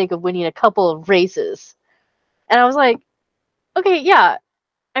for the sake of winning a couple of races. And I was like, okay, yeah,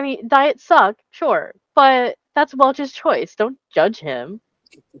 I mean, diets suck, sure, but that's Welch's choice. Don't judge him.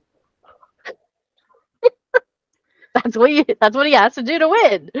 That's what he has to do to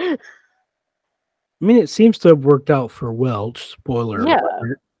win. I mean, it seems to have worked out for Welch. Spoiler Yeah,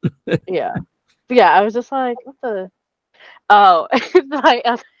 alert. yeah. But yeah, I was just like, what the oh,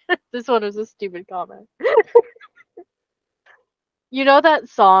 this one was a stupid comment. You know that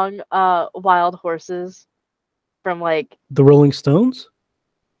song, Wild Horses from like The Rolling Stones,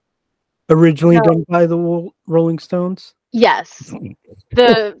 originally no, done by the Rolling Stones. yes.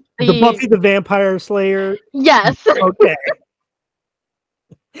 The The the Buffy the Vampire Slayer. yes. Okay,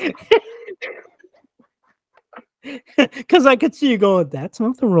 because I could see you going. That's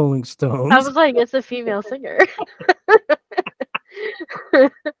not the Rolling I Stones. was like, it's a female singer.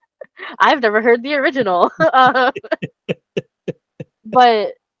 I've never heard the original.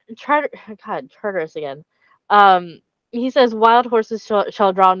 But Charter, God, Charteris again. Um, he says, "Wild horses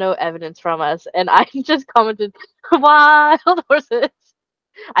shall draw no evidence from us," and I just commented, "Wild horses."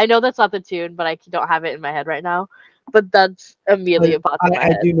 I know that's not the tune, but I don't have it in my head right now. But that's immediately what popped in my I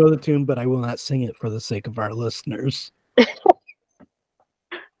head. do know the tune, but I will not sing it for the sake of our listeners.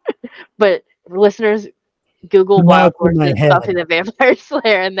 But listeners, Google Now "Wild it's in my Horses" head. Buffy the Vampire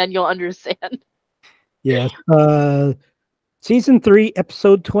Slayer, and then you'll understand. Yes. Season 3,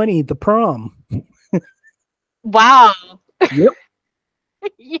 episode 20, The Prom. Wow. Yep.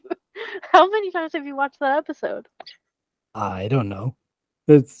 you, how many times have you watched that episode? I don't know.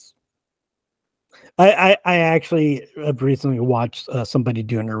 It's I actually have recently watched somebody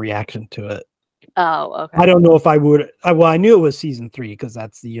doing a reaction to it. Oh, I okay. don't know if I would. Well, I knew it was season 3 because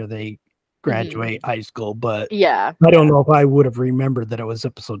that's the year they Hmm. graduate high school, but Yeah, I don't yeah. know if I would have remembered that it was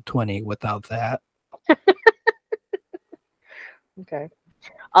episode 20 without that. Okay.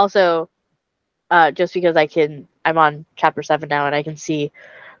 Also, just because I'm on chapter 7 now, and I can see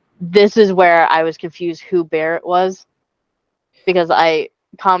this is where I was confused who Barrett was because I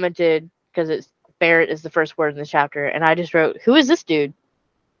commented because it's Barrett is the first word in the chapter, and I just wrote, "Who is this dude?"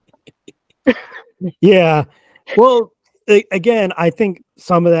 Yeah. Well, again, I think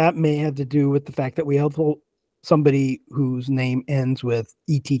some of that may have to do with the fact that we have somebody whose name ends with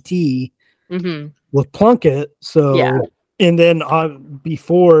ETT Mm-hmm. with Plunkett. Yeah. So, and then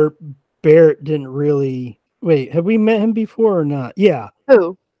before Barrett didn't really wait. Have we met him before or not? Yeah.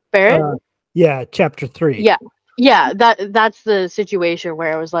 Who? Barrett? Uh, yeah. Chapter 3. Yeah. Yeah. That's the situation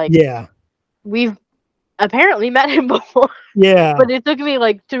where I was like, Yeah. we've apparently met him before, Yeah. but it took me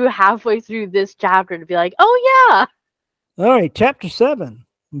like through halfway through this chapter to be like, oh yeah. All right. Chapter 7.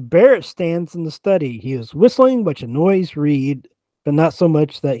 Barrett stands in the study. He is whistling, which annoys Reed, but not so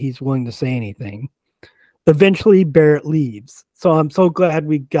much that he's willing to say anything. Eventually, Barrett leaves. So I'm so glad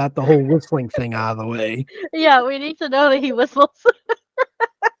we got the whole whistling thing out of the way. Yeah, we need to know that he whistles.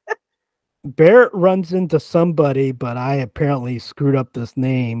 Barrett runs into somebody, but I apparently screwed up this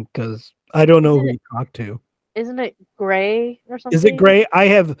name because I don't know who he talked to. Isn't it Gray or something? Is it Gray? I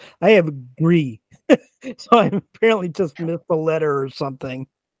have Gree. So I apparently just missed a letter or something.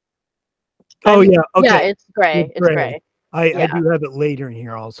 Oh yeah, okay. Yeah, it's Gray. It's Gray. I do have it later in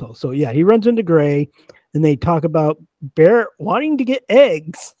here also. So yeah, he runs into Gray and they talk about Barrett wanting to get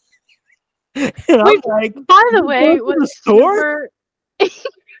eggs. And Which, I'm like, by the way, it was store? it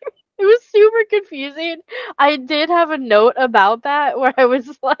was super confusing. I did have a note about that where I was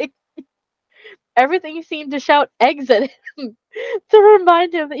like, everything seemed to shout eggs at him to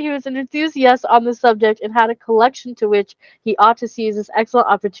remind him that he was an enthusiast on the subject and had a collection to which he ought to seize this excellent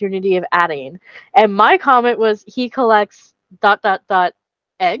opportunity of adding. And my comment was, he collects ...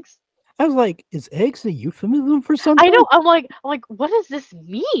 eggs. I was like, is eggs a euphemism for something? I know. I'm like, what does this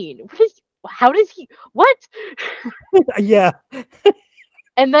mean? How does he? What? Yeah.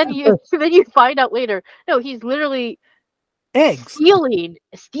 And then you find out later. No, he's literally Eggs. stealing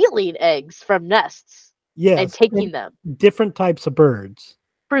eggs from nests. and Yes, taking and them, different types of birds.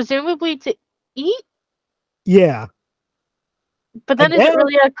 presumably to eat. Yeah, But I then is it guess.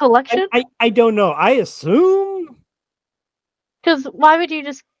 really a collection? I don't know. I assume Because why would you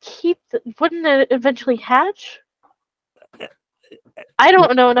just keep? Wouldn't it eventually hatch? I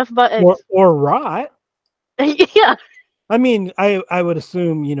don't know enough about eggs. or rot. Yeah, I mean, I would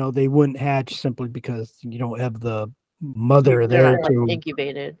assume, they wouldn't hatch simply because you don't have the mother they're there not like to.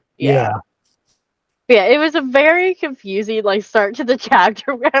 incubated. Yeah, Yeah. Yeah, it was a very confusing like start to the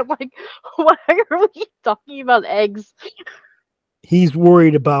chapter where I'm like, why are we talking about eggs? he's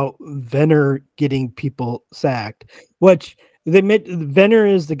worried about Venner getting people sacked, which they admit Venner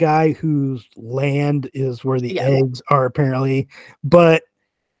is the guy whose land is where the Yeah. eggs are apparently. But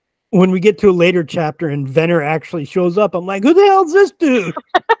when we get to a later chapter and Venner actually shows up, I'm like, who the hell is this dude?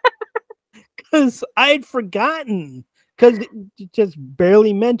 Because I'd forgotten, because it just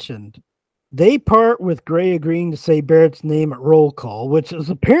barely mentioned. They part with Gray agreeing to say Barrett's name at roll call, which is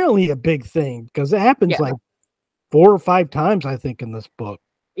apparently a big thing because it happens Yeah. like 4 or 5 times, I think, in this book.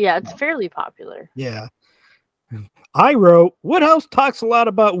 Yeah, it's fairly popular. Yeah. I wrote, Woodhouse talks a lot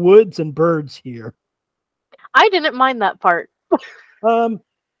about woods and birds here. I didn't mind that part. Um,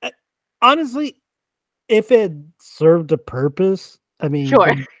 honestly, if it served a purpose,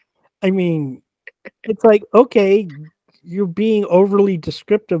 Sure. I mean, it's like, okay, you're being overly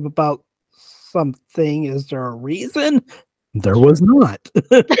descriptive about something. Is there a reason? There was not.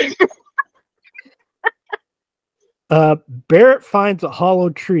 Barrett finds a hollow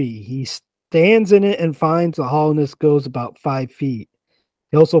tree. He stands in it and finds the hollowness goes about 5 feet.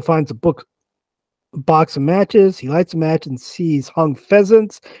 He also finds a box of matches. He lights a match and sees hung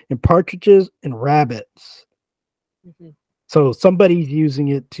pheasants and partridges and rabbits. Mhm. So somebody's using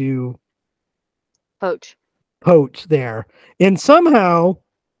it to Poach. poach there. And somehow,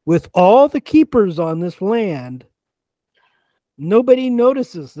 with all the keepers on this land, nobody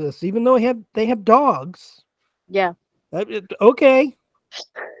notices this, even though they have dogs. Yeah. Okay.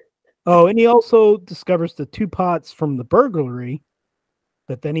 Oh, and he also discovers the 2 pots from the burglary,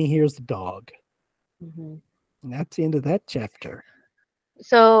 but then he hears the dog. Hmm. And that's the end of that chapter.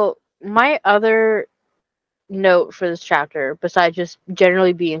 So my other note for this chapter, besides just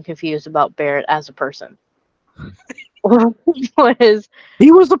generally being confused about Barrett as a person, was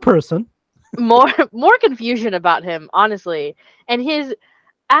He was a person. more confusion about him, honestly, and his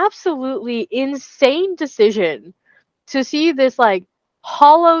absolutely insane decision to see this like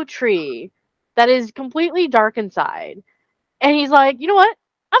hollow tree that is completely dark inside, and he's like, you know what?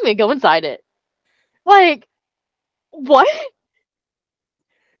 I'm gonna go inside it. Like, what?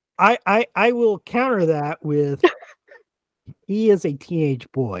 I will counter that with he is a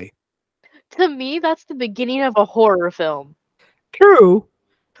teenage boy. To me, that's the beginning of a horror film True,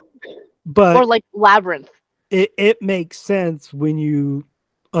 or but like Labyrinth. it makes sense when you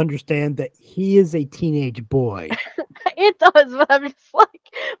understand that he is a teenage boy. It does, but I'm just like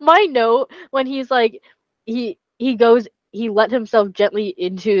my note when he's like he let himself gently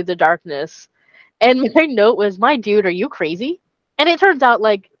into the darkness, and my note was, "My dude, are you crazy?" And it turns out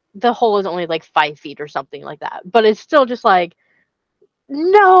like the hole is only like 5 feet or something like that, but it's still just like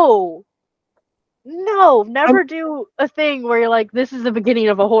no, no, I'm never do a thing where you're like, this is the beginning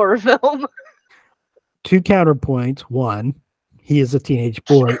of a horror film. 2 counterpoints. 1, he is a teenage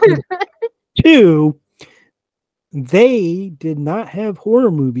boy. And 2, they did not have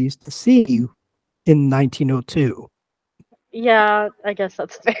horror movies to see in 1902. Yeah, I guess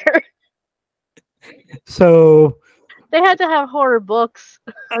that's fair. So, They had to have horror books.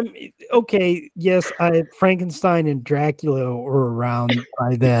 okay, yes, Frankenstein and Dracula were around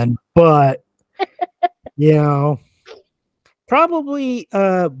by then, but you know, probably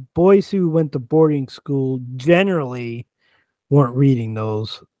boys who went to boarding school generally weren't reading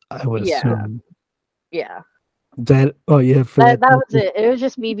those, I would Yeah, assume. yeah. That oh yeah, for That that. that was it. It was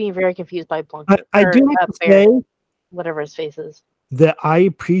just me being very confused by Plunkett I or do have to say Barrett, whatever his face is. that I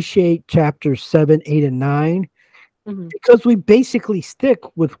appreciate chapters 7, 8, and 9 Hmm. because we basically stick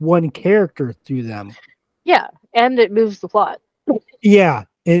with one character through them. Yeah, and it moves the plot. Yeah,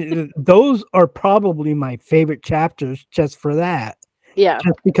 and those are probably my favorite chapters just for that. Yeah,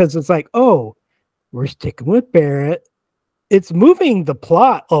 Just because it's like, oh, we're sticking with Barrett. It's moving the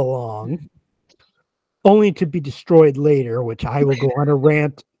plot along, only to be destroyed later, which I will go on a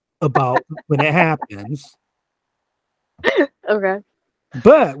rant about when it happens. okay.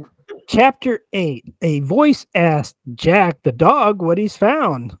 But chapter 8, a voice asked Jack the dog what he's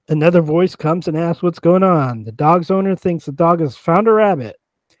found. Another voice comes and asks what's going on. The dog's owner thinks the dog has found a rabbit.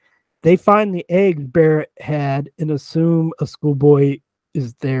 They find the eggs Barrett had and assume a schoolboy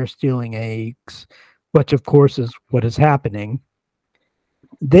is there stealing eggs. which of course is what is happening.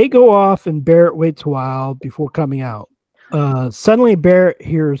 They go off, and Barrett waits a while before coming out. Suddenly, Barrett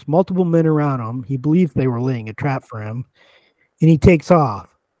hears multiple men around him. He believes they were laying a trap for him, and he takes off.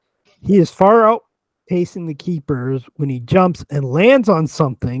 He is far outpacing the keepers when he jumps and lands on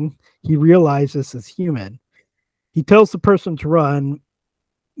something. He realizes this is human. He tells the person to run,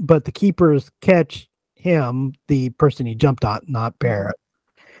 but the keepers catch him, the person he jumped on, not Barrett,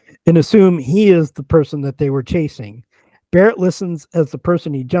 and assume he is the person that they were chasing. Barrett listens as the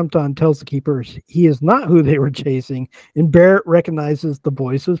person he jumped on tells the keepers he is not who they were chasing, and Barrett recognizes the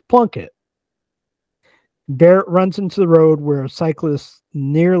voice as Plunkett. Barrett runs into the road where a cyclist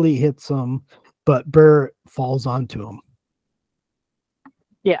nearly hits him, but Barrett falls onto him.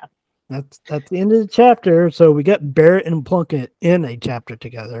 Yeah. That's the end of the chapter. So we got Barrett and Plunkett in a chapter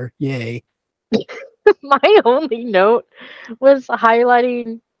together. Yay. My only note was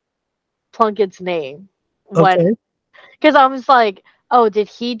highlighting Plunkett's name when, Okay. because I was like, oh, did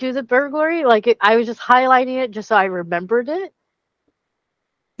he do the burglary? Like, I was just highlighting it just so I remembered it.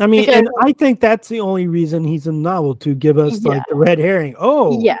 I mean, Because, and I think that's the only reason he's in the novel, to give us yeah, like the red herring.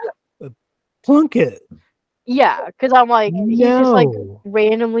 Oh, yeah, Plunkett. yeah. Because I'm like, he's just like No,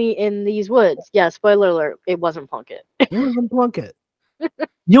 randomly in these woods. Yeah, spoiler alert, it wasn't Plunkett. it wasn't Plunkett.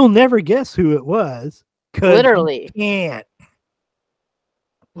 You'll never guess who it was because you Literally. can't.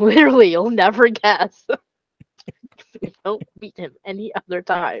 Literally, you'll never guess. You don't meet him any other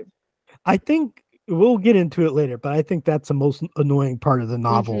time. I think we'll get into it later, but I think that's the most annoying part of the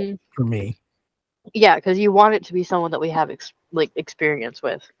novel Hmm. for me. Yeah, because you want it to be someone that we have experience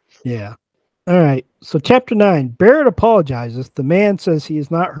with. Yeah. All right. So, chapter 9, Barrett apologizes. The man says he is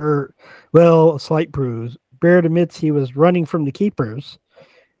not hurt. Well, a slight bruise. Barrett admits he was running from the keepers.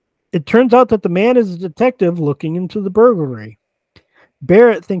 It turns out that the man is a detective looking into the burglary.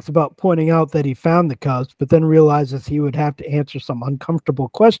 Barrett thinks about pointing out that he found the cubs, but then realizes he would have to answer some uncomfortable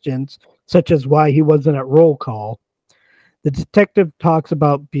questions, such as why he wasn't at roll call. The detective talks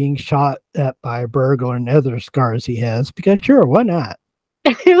about being shot at by a burglar and other scars he has, because sure, why not?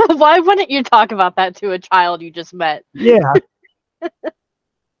 Why wouldn't you talk about that to a child you just met? Yeah.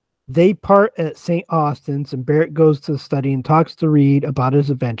 They part at St. Austin's, and Barrett goes to the study and talks to Reed about his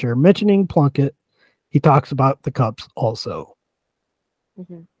adventure, mentioning Plunkett. He talks about the cups also.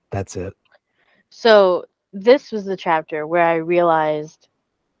 Hmm. That's it. So this was the chapter where I realized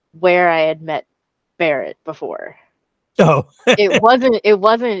where I had met Barrett before. Oh, It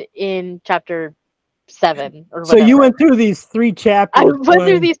wasn't in chapter 7 or so you whatever. went through these 3 I chapters went through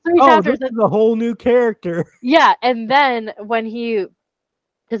going, these 3 oh, this chapters and is a whole new character. yeah, and then when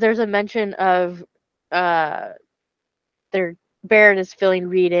because there's a mention of uh their Barrett is filling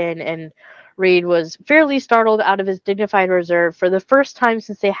Reed in, and Reed was fairly startled out of his dignified reserve. For the first time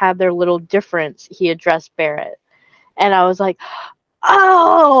since they had their little difference, he addressed Barrett. And I was like,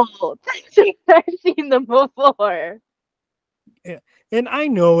 oh, I've seen them before. Yeah. And I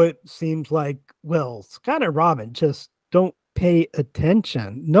know it seems like, well, Scott and Robin just don't pay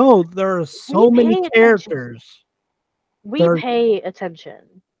attention. No, there are We so many pay attention. characters. We There, pay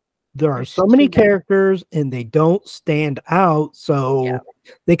attention. there are There's so too many many. characters and they don't stand out. Yeah, So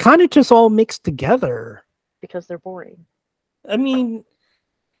they kind of just all mix together. because they're boring. I mean,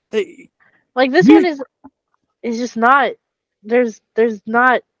 they, Like this one you, is just not. There's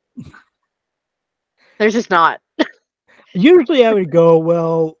not. There's just not. usually I would go,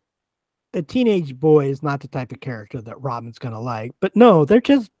 well, a teenage boy is not the type of character that Robin's going to like. But no, they're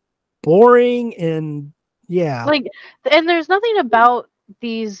just boring and yeah. Like, and there's nothing about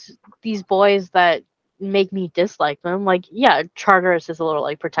these boys that make me dislike them. Like, yeah, Charteris is a little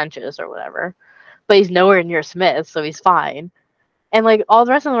like pretentious or whatever, but he's nowhere near Smith, so he's fine. And like all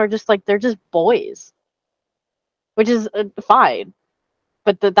the rest of them are just like they're just boys, which is fine.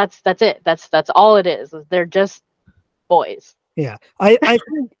 But that's it. That's all it is. They're just boys. Yeah. I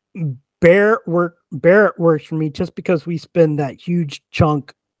think Barrett works for me just because we spend that huge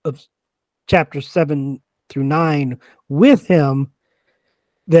chunk of chapter 7 through 9 with him,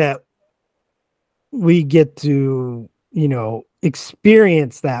 that we get to,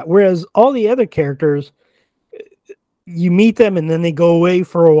 experience that. Whereas all the other characters, you meet them and then they go away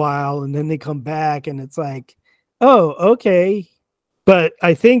for a while and then they come back and it's like, oh, okay. But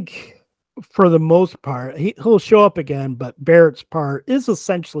I think for the most part, he'll show up again, but Barrett's part is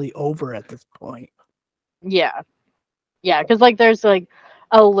essentially over at this point. Yeah, yeah, because like there's like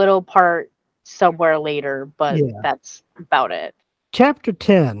a little part somewhere later, but Yeah. that's about it. Chapter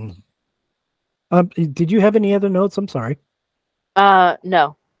 10. Did you have any other notes? I'm sorry.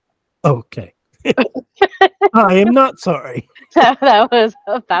 No. Okay. I am not sorry. That was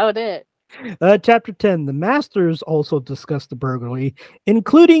about it. Chapter 10. The masters also discuss the burglary,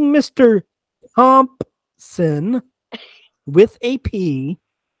 including Mr. Thompson with a P,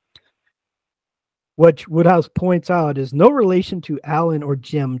 which Woodhouse points out is no relation to Alan or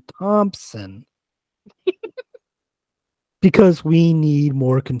Jim Thompson, because we need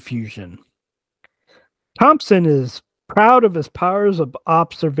more confusion. Thompson is proud of his powers of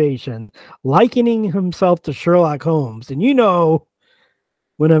observation, likening himself to Sherlock Holmes. And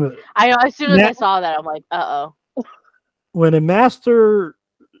when I know. As soon as I saw that, I'm like, when a master,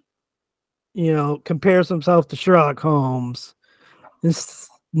 compares himself to Sherlock Holmes, it's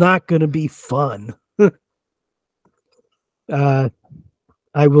not going to be fun. I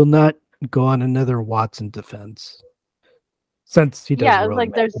will not go on another Watson defense, since he doesn't really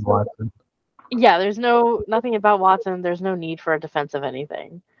like there's Watson. Yeah, there's nothing about Watson. There's no need for a defense of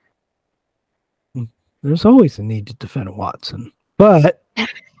anything. There's always a need to defend Watson. But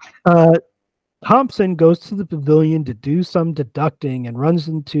Thompson goes to the pavilion to do some deducting and runs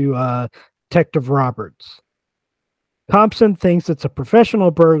into Detective Roberts. Thompson thinks it's a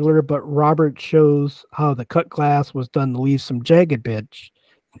professional burglar, but Roberts shows how the cut glass was done to leave some jagged bits.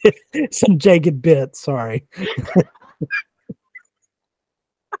 Sorry.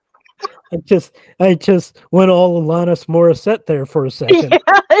 I just went all Alanis Morissette there for a second.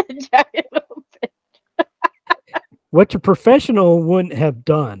 Yeah, What a professional wouldn't have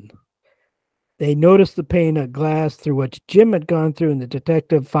done. They noticed the pane of glass through which Jim had gone through, and the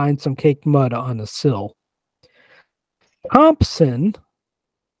detective finds some caked mud on the sill. Thompson,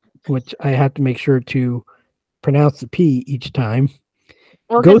 which I have to make sure to pronounce the P each time.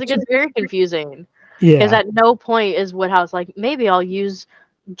 Well, because it gets very confusing. Yeah. Because at no point is Woodhouse like, maybe I'll use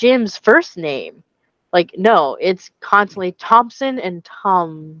Jim's first name. Like, no, it's constantly Thompson and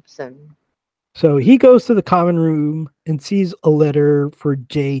Thompson. So he goes to the common room and sees a letter for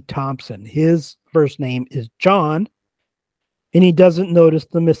J. Thompson. His first name is John, and he doesn't notice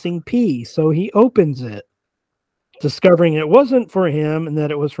the missing P. So he opens it, discovering it wasn't for him and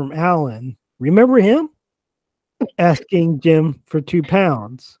that it was from Alan. Remember him? Asking Jim for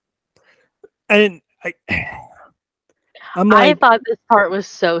 £2. And I thought this part was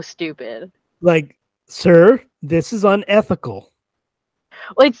so stupid. Like, sir, this is unethical.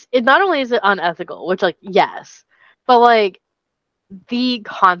 Well, it not only is it unethical, which, like, yes, but, like, the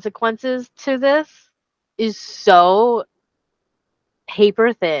consequences to this is so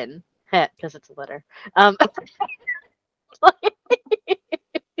paper thin, because it's a letter.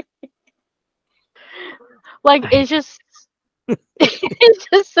 Like, it's just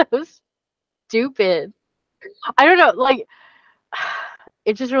so stupid. I don't know, like,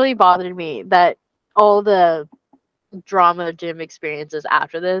 it just really bothered me that all the drama Jim experiences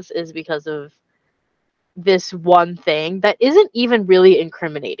after this is because of this one thing that isn't even really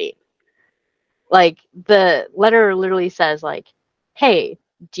incriminating. Like, the letter literally says, like, hey,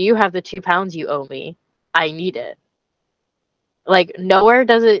 do you have the £2 you owe me? I need it. Like, nowhere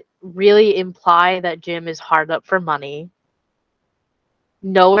does it really imply that Jim is hard up for money.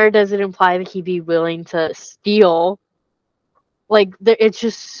 Nowhere does it imply that he'd be willing to steal. Like, it's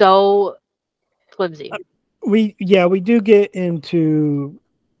just so flimsy. We do get into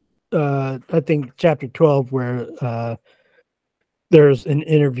I think chapter 12 where there's an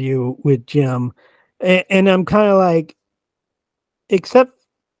interview with Jim, and I'm kind of like, except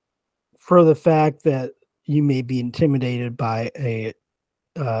for the fact that you may be intimidated by a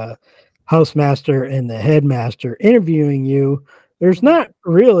housemaster and the headmaster interviewing you, there's not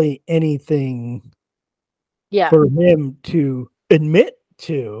really anything for him to admit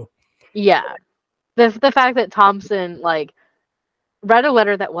to. Yeah. The fact that Thompson, like, read a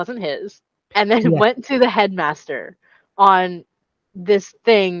letter that wasn't his and then went to the headmaster on this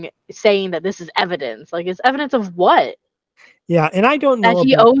thing saying that this is evidence. Like, it's evidence of what? Yeah, and I don't know that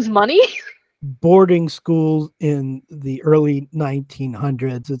he owes money. Boarding schools in the early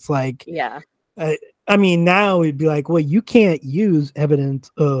 1900s. It's like, I mean, now it'd be like, well, you can't use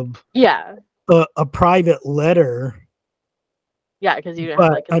evidence of a private letter. Yeah, because you didn't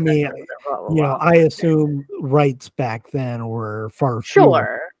have, like, I mean, I assume rights back then were far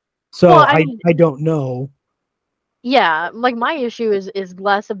fewer. So well, I don't know. Yeah, like, my issue is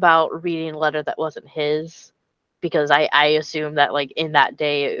less about reading a letter that wasn't his, because I assume that, like, in that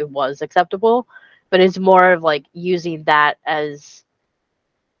day it was acceptable, but it's more of, like, using that as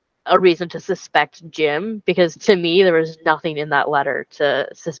a reason to suspect Jim, because to me there was nothing in that letter to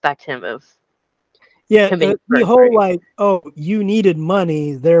suspect him of the whole, like, oh, you needed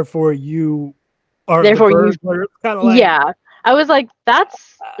money, therefore you are the burglar. Kind of like, I was like,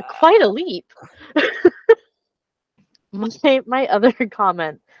 that's quite a leap. My other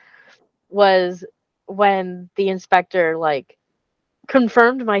comment was when the inspector like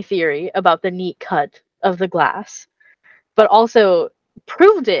confirmed my theory about the neat cut of the glass, but also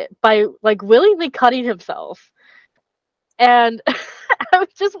proved it by like willingly cutting himself. And I was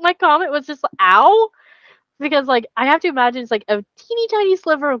just my comment was just ow, because like I have to imagine it's like a teeny tiny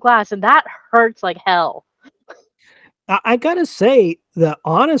sliver of glass and that hurts like hell. I gotta say that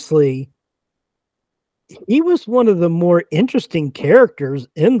honestly, he was one of the more interesting characters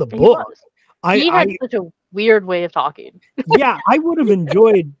in the He book. was. I, He I had such a weird way of talking. yeah, I would have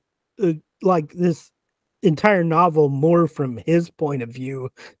enjoyed like this entire novel more from his point of view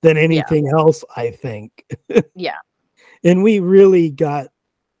than Yeah. anything else, I think. Yeah. And we really got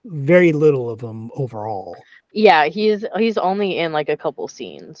very little of him overall. Yeah, he's only in like a couple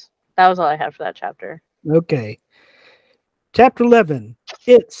scenes. That was all I had for that chapter. Okay. Chapter 11.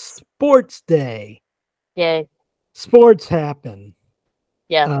 It's sports day. Yay. Sports happen.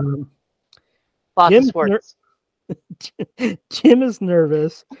 Yeah. Um, Lots of Jim's, ner- sports. Jim is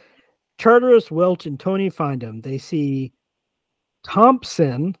nervous. Charteris, Welch, and Tony find him. They see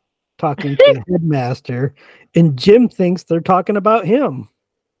Thompson talking to the headmaster, and Jim thinks they're talking about him.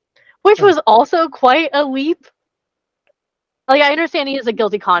 Which was also quite a leap. Like, I understand he has a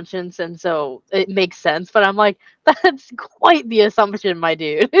guilty conscience, and so it makes sense, but I'm like, that's quite the assumption, my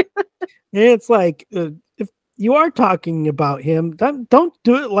dude. And it's like, if you are talking about him, don't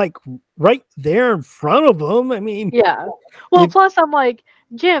do it like right there in front of him. I mean, Yeah. Well, if, plus I'm like,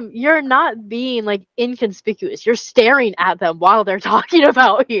 Jim, you're not being like inconspicuous. You're staring at them while they're talking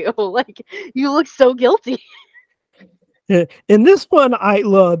about you. Like, you look so guilty. in this one, I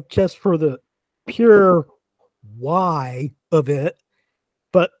love just for the pure why of it.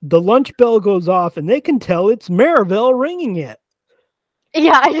 But the lunch bell goes off, and they can tell it's Maribel ringing it.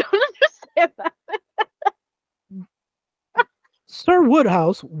 Yeah, I don't understand that. Sir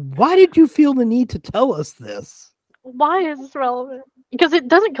Woodhouse, why did you feel the need to tell us this? Why is this relevant? Because it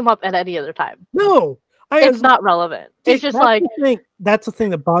doesn't come up at any other time. No, It's not relevant. It's just like, that's the thing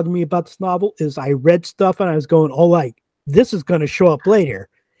that bothered me about this novel is I read stuff and I was going, oh, like this is going to show up later,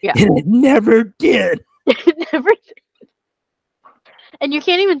 yeah, and it never did. it never. And you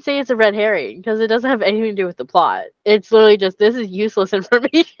can't even say it's a red herring because it doesn't have anything to do with the plot. It's literally just this is useless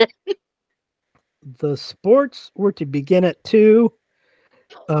information. The sports were to begin at 2.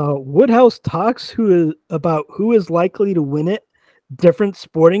 Woodhouse talks about who is likely to win it. Different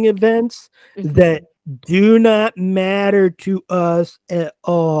sporting events that do not matter to us at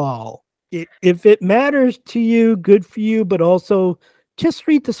all. If it matters to you, good for you, but also just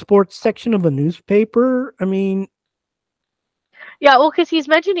read the sports section of a newspaper. I mean, Yeah, well, because he's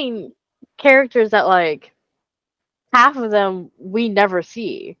mentioning characters that like half of them we never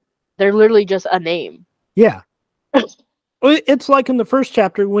see. They're literally just a name. yeah. It's like in the first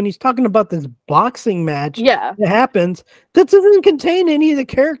chapter when he's talking about this boxing match Yeah. that happens that doesn't contain any of the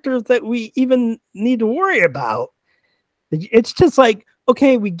characters that we even need to worry about. It's just like,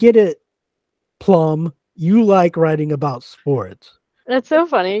 okay, we get it, Plum. You like writing about sports. That's so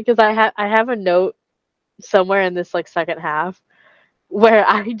funny because I have a note somewhere in this like second half where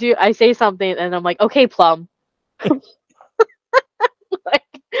I say something and I'm like, okay, Plum. Like,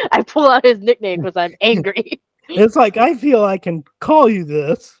 I pull out his nickname because I'm angry. It's like, I feel I can call you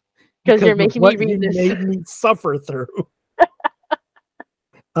this Because you're of making what me you read this. made me suffer through.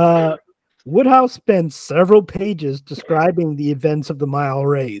 Woodhouse spends several pages describing the events of the mile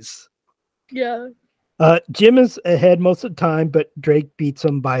race. Yeah. Jim is ahead most of the time, but Drake beats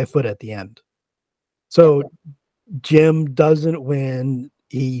him by a foot at the end. So Jim doesn't win.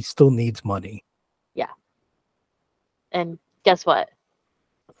 He still needs money. Yeah. And guess what?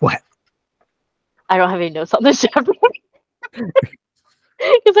 What? I don't have any notes on this chapter.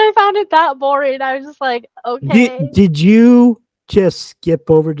 Because I found it that boring. I was just like, okay. Did you just skip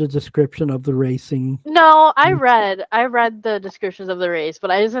over the description of the racing? No, I read the descriptions of the race,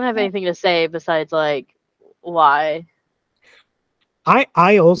 but I didn't have anything to say besides like why.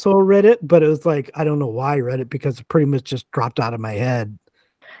 I also read it, but it was like, I don't know why I read it because it pretty much just dropped out of my head.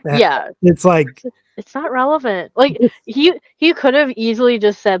 Yeah. It's like, it's not relevant. Like he could have easily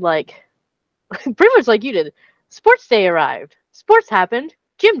just said like pretty much like you did. Sports day arrived. Sports happened.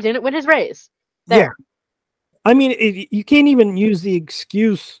 Jim didn't win his race. There. Yeah. I mean, you can't even use the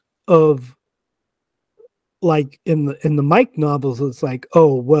excuse of like in the Mike novels. It's like,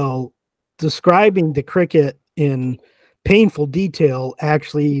 oh well, describing the cricket in painful detail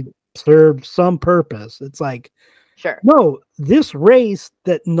actually served some purpose. It's like, Sure. no, this race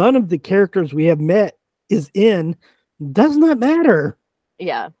that none of the characters we have met is in does not matter.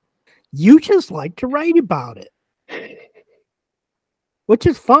 Yeah. You just like to write about it. which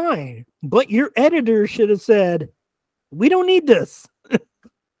is fine. But your editor should have said, we don't need this.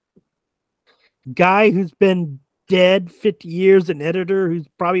 Guy who's been dead 50 years, an editor who's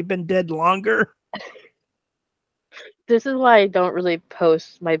probably been dead longer. This is why I don't really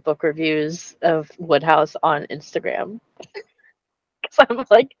post my book reviews of Woodhouse on Instagram. Because I'm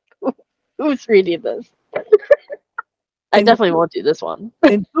like, who's reading this? I definitely won't do this one.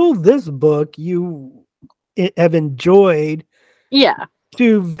 Until this book, you have enjoyed, yeah,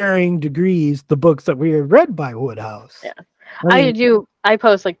 to varying degrees, the books that we have read by Woodhouse. Yeah. I mean, I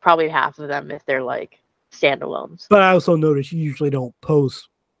post like probably half of them if they're like standalones. But I also notice you usually don't post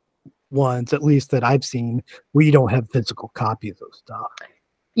ones, at least that I've seen, where you don't have physical copies of stuff.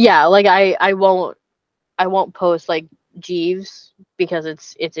 Yeah, like I won't post like Jeeves because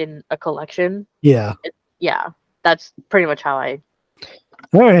it's in a collection. Yeah. Yeah, that's pretty much how I.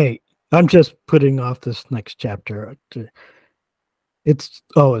 All right. I'm just putting off this next chapter. It's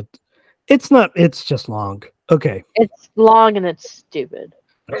not, it's just long. Okay. It's long and it's stupid.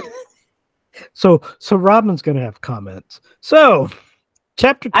 So Robin's gonna have comments. So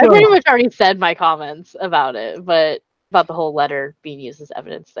chapter 12. I pretty much already said my comments about it, but about the whole letter being used as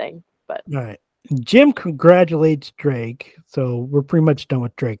evidence thing. But all right. Jim congratulates Drake. So we're pretty much done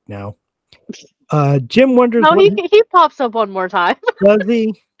with Drake now. Jim wonders. No, he pops up one more time. Does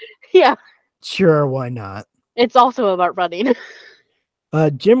he? Yeah. Sure, why not? It's also about running.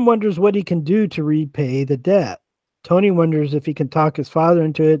 Jim wonders what he can do to repay the debt. Tony wonders if he can talk his father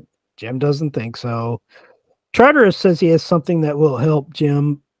into it. Jim doesn't think so. Charteris says he has something that will help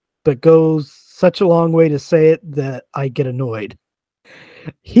Jim, but goes such a long way to say it that I get annoyed.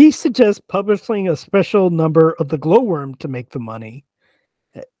 He suggests publishing a special number of the glowworm to make the money.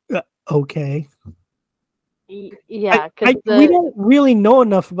 Okay. Yeah, we don't really know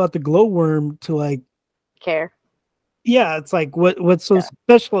enough about the glowworm to like care. Yeah, it's like what's so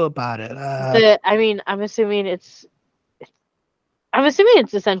special about it? I'm assuming it's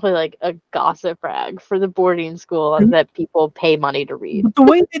essentially like a gossip rag for the boarding school that people pay money to read. But the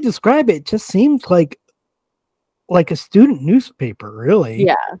way they describe it just seems like a student newspaper, really.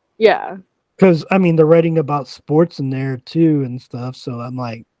 Yeah. Because I mean, they're writing about sports in there too and stuff. So I'm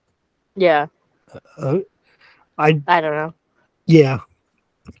like, yeah. I don't know. Yeah.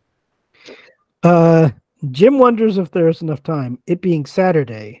 Jim wonders if there's enough time. It being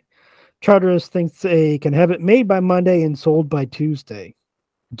Saturday, Charteris thinks they can have it made by Monday and sold by Tuesday.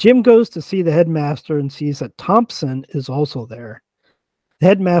 Jim goes to see the headmaster and sees that Thompson is also there. The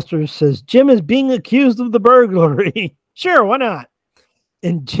headmaster says Jim is being accused of the burglary. Sure, why not?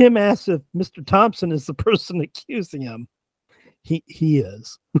 And Jim asks if Mr. Thompson is the person accusing him. He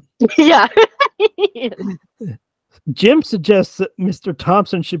is. Yeah. Jim suggests that Mr.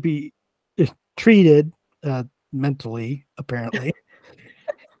 Thompson should be treated mentally, apparently,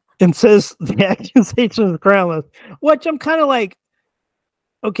 and says the accusation is groundless, which I'm kind of like,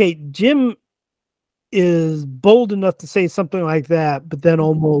 okay, Jim is bold enough to say something like that, but then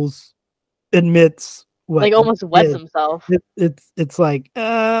almost admits what, like almost wets himself. It's like,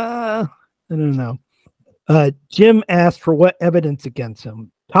 I don't know. Jim asked for what evidence against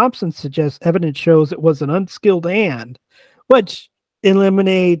him. Thompson suggests evidence shows it was an unskilled hand, which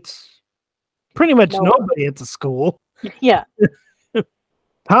eliminates pretty much nobody at the school. Yeah.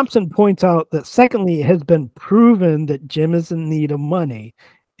 Thompson points out that secondly, it has been proven that Jim is in need of money.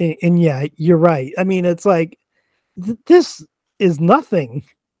 And yeah, you're right. I mean, it's like, this is nothing.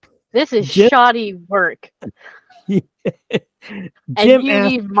 This is shoddy work. Jim and you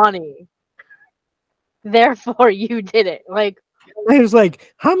need money. Therefore, you did it. Like, I was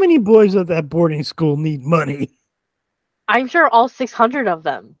like, how many boys at that boarding school need money? I'm sure all 600 of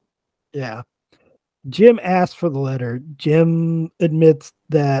them. Yeah. Jim asked for the letter. Jim admits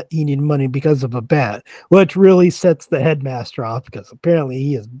that he needed money because of a bet, which really sets the headmaster off because apparently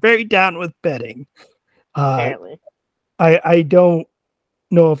he is very down with betting. Apparently. I don't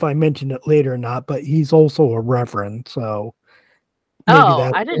know if I mentioned it later or not, but he's also a reverend, so maybe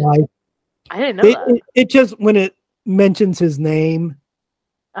that's I didn't know that. It just, when it mentions his name,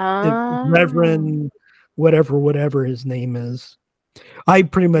 Reverend whatever his name is. I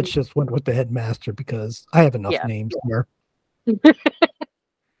pretty much just went with the headmaster because I have enough names here.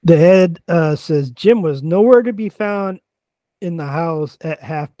 The head says Jim was nowhere to be found in the house at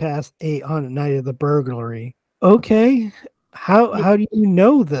 8:30 on the night of the burglary. Okay. How do you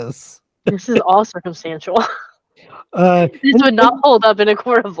know this? This is all circumstantial. This would not hold up in a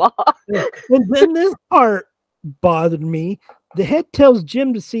court of law. And then this part bothered me. The head tells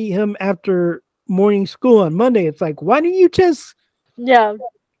Jim to see him after morning school on Monday. It's like, why don't you just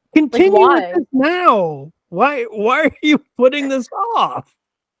continue with this now? Why are you putting this off?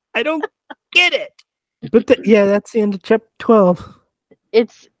 I don't get it. But yeah, that's the end of chapter 12.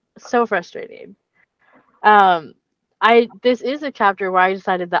 It's so frustrating. This is a chapter where I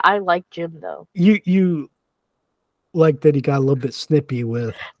decided that I like Jim though. You like that he got a little bit snippy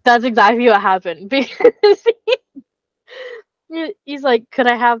with. That's exactly what happened because he's like, "Could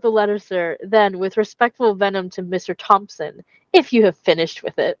I have the letter, sir?" Then, with respectful venom to Mr. Thompson, if you have finished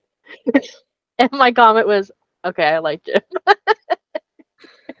with it. And my comment was, "Okay, I like Jim."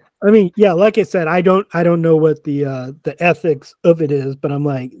 I mean, yeah, like I said, I don't know what the ethics of it is, but I'm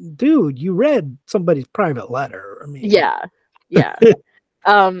like, dude, you read somebody's private letter. I mean, Yeah, yeah.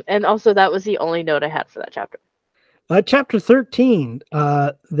 And also that was the only note I had for that chapter. Chapter 13,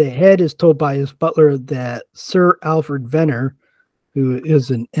 the head is told by his butler that Sir Alfred Venner, who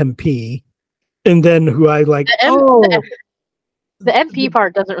is an MP, and then who I like, The MP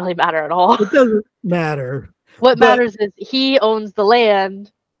part doesn't really matter at all. it doesn't matter. What But matters is he owns the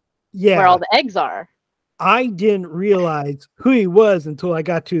land where all yeah, the eggs are. I didn't realize who he was until I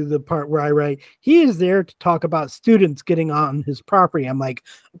got to the part where I write, he is there to talk about students getting on his property. I'm like,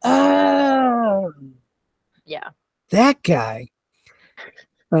 oh, Yeah. that guy.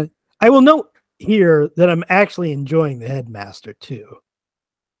 I will note here that I'm actually enjoying the headmaster too.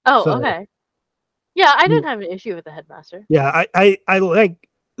 Oh, So, okay. Yeah, I didn't have an issue with the headmaster. yeah, I like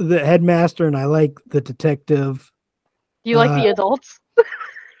the headmaster and I like the detective. Do you like the adults?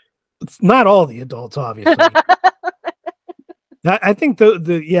 It's not all the adults, obviously. I think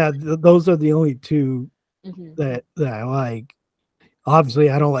those are the only two that I like. Obviously,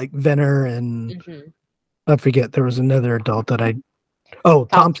 I don't like Venner, and I forget there was another adult that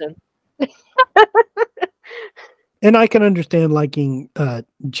Thompson. And I can understand liking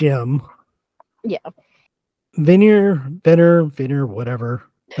Jim. Yeah. Venner, whatever.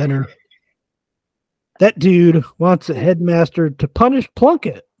 Venner. That dude wants a headmaster to punish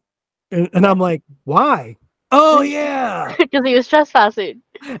Plunkett. And I'm like, why? Oh, yeah. Because he was trespassing.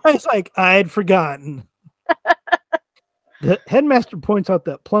 It's like, I had forgotten. The headmaster points out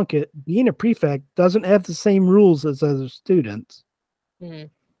that Plunkett, being a prefect, doesn't have the same rules as other students,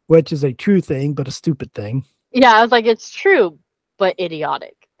 which is a true thing, but a stupid thing. Yeah, I was like, it's true, but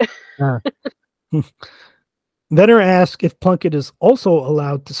idiotic. Venner asks if Plunkett is also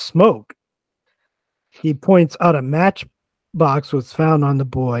allowed to smoke. He points out a matchbox was found on the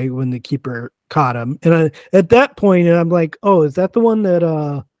boy when the keeper caught him. And at that point, I'm like, oh, is that the one that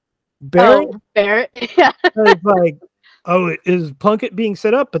Barrett? Oh, Barrett? Yeah. It's like, oh, is Plunkett being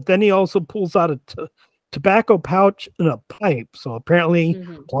set up? But then he also pulls out a tobacco pouch and a pipe. So apparently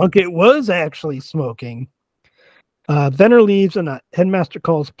Plunkett was actually smoking. Venner leaves and a headmaster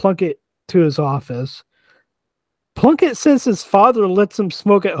calls Plunkett to his office. Plunkett says his father lets him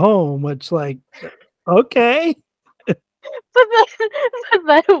smoke at home, which, like, okay. But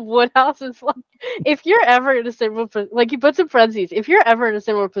then Woodhouse is like, if you're ever in a similar, like he puts in parentheses, if you're ever in a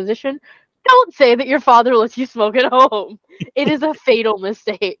similar position, don't say that your father lets you smoke at home. It is a fatal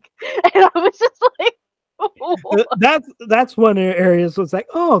mistake. And I was just like, oh. That's one area. So it's like,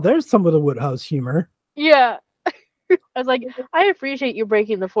 oh, there's some of the Woodhouse humor. Yeah. I was like, I appreciate you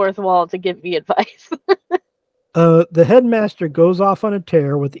breaking the fourth wall to give me advice. The headmaster goes off on a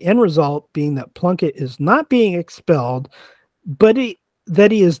tear, with the end result being that Plunkett is not being expelled, but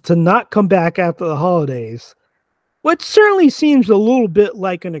that he is to not come back after the holidays, which certainly seems a little bit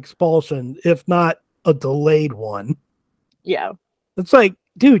like an expulsion, if not a delayed one. Yeah. It's like,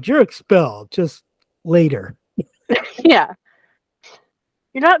 dude, you're expelled, just later. Yeah.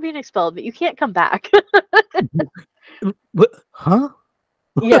 You're not being expelled, but you can't come back. What? Huh?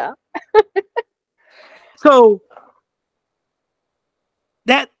 Yeah. So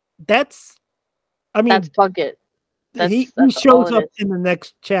that's I mean, that's Plunkett. He shows up in the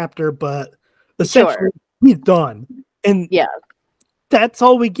next chapter, but essentially he's done. And yeah, that's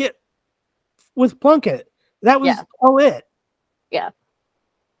all we get with Plunkett. That was all it. Yeah.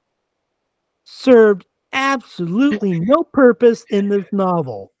 Served absolutely no purpose in this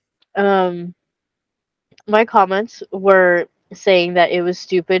novel. My comments were saying that it was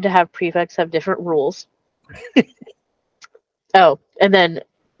stupid to have prefects have different rules. Oh, and then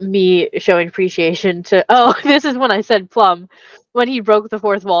me showing appreciation to, this is when I said Plum, when he broke the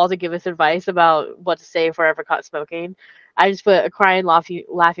fourth wall to give us advice about what to say if we're ever caught smoking. I just put a crying,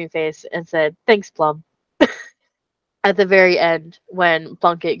 laughing face and said, thanks, Plum. At the very end, when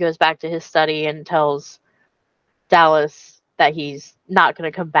Plunkett goes back to his study and tells Dallas that he's not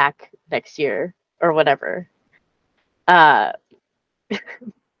going to come back next year or whatever.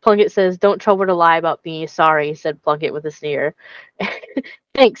 Plunkett says, "Don't trouble to lie about me. Sorry," said Plunkett with a sneer.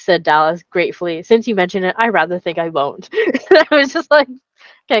 "Thanks," said Dallas gratefully. "Since you mention it, I rather think I won't." I was just like,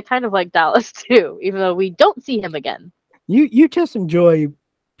 okay, I kind of like Dallas too, even though we don't see him again. You just enjoy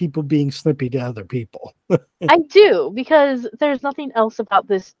people being snippy to other people. I do, because there's nothing else about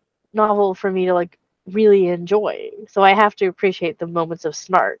this novel for me to like really enjoy. So I have to appreciate the moments of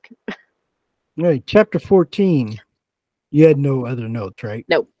snark. All right, chapter 14. You had no other notes, right?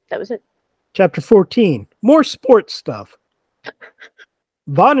 Nope, that was it. Chapter 14. More sports stuff.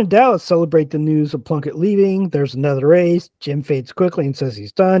 Vaughn and Dallas celebrate the news of Plunkett leaving. There's another race. Jim fades quickly and says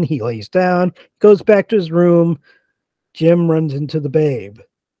he's done. He lays down, goes back to his room. Jim runs into the babe,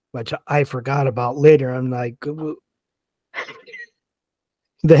 which I forgot about later. I'm like,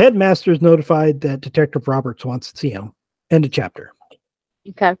 the headmaster is notified that Detective Roberts wants to see him. End of chapter.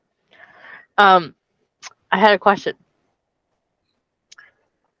 Okay. I had a question.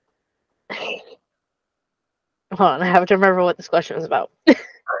 Hold on, I have to remember what this question was about.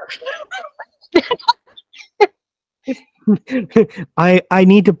 I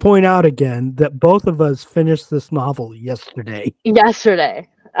need to point out again that both of us finished this novel yesterday. Yesterday.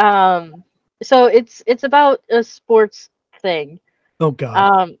 So it's about a sports thing. Oh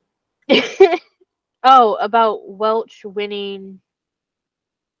God. Oh, about Welch winning,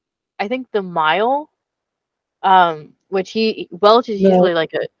 I think, the mile. Which Welch is usually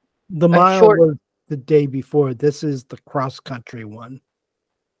like The a mile short. was the day before. This is the cross country one.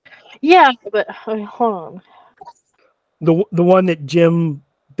 Yeah, but hold on. The one that Jim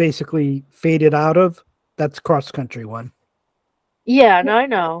basically faded out of, that's cross country one. Yeah, no, I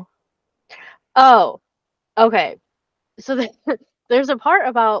know. Oh, okay. So there's a part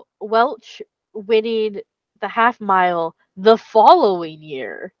about Welch winning the half mile the following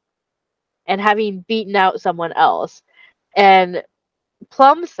year and having beaten out someone else. And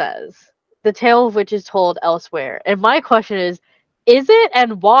Plum says, "The tale of which is told elsewhere." And my question is it,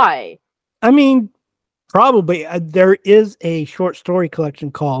 and why? I mean, probably there is a short story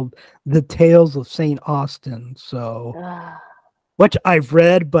collection called The Tales of St. Austin, so which I've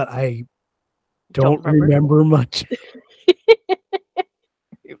read, but I don't remember much.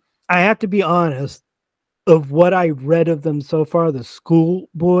 I have to be honest, of what I read of them so far, the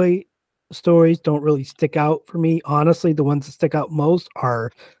schoolboy stories don't really stick out for me. Honestly, the ones that stick out most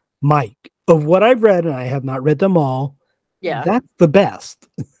are Mike. Of what I've read, and I have not read them all, Yeah. that's the best.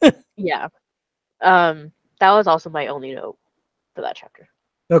 Yeah. That was also my only note for that chapter.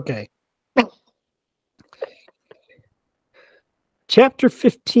 Okay. Chapter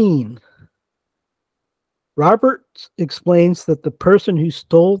 15. Robert explains that the person who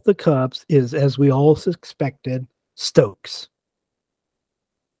stole the cups is, as we all expected, Stokes.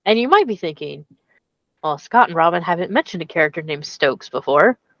 And you might be thinking, well, Scott and Robin haven't mentioned a character named Stokes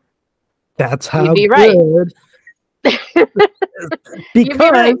before. That's how You'd be good. Right.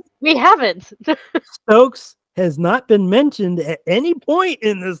 Because we haven't. Stokes has not been mentioned at any point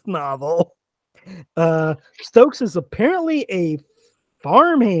in this novel. Stokes is apparently a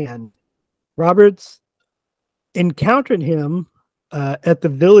farmhand. Roberts encountered him at the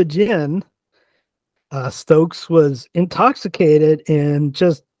village inn. Stokes was intoxicated and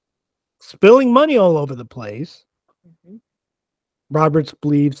just spilling money all over the place. Mm-hmm. Roberts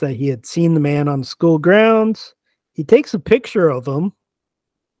believes that he had seen the man on the school grounds. He takes a picture of him,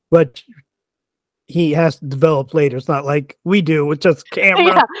 but he has to develop later. It's not like we do with just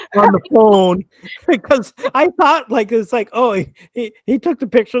camera on the phone. Because I thought like it's like, oh, he took the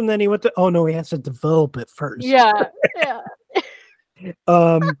picture and then he went to, oh no, he has to develop it first. Yeah.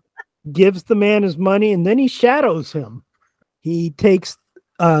 Gives the man his money and then he shadows him. He takes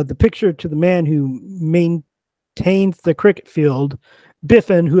the picture to the man who maintains the cricket field,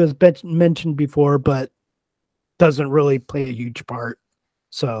 Biffin, who has been mentioned before, but doesn't really play a huge part.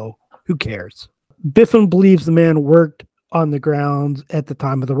 So who cares? Biffin believes the man worked on the grounds at the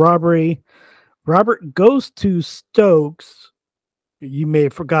time of the robbery. Robert goes to Stokes. You may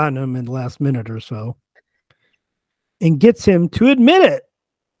have forgotten him in the last minute or so. And gets him to admit it.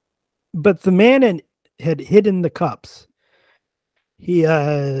 But the man had hidden the cups. He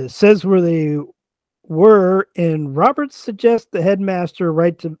says where they were, and Robert suggests the headmaster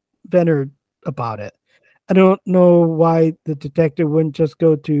write to Venner about it. I don't know why the detective wouldn't just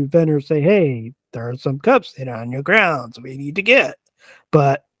go to Venner and say, hey, there are some cups hidden on your grounds we need to get.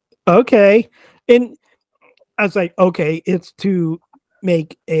 But okay. And I was like, okay, it's to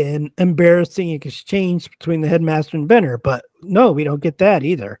make an embarrassing exchange between the headmaster and Venner. But no, we don't get that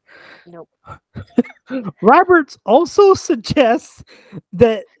either. Nope. Roberts also suggests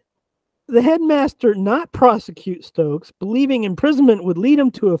that the headmaster not prosecute Stokes, believing imprisonment would lead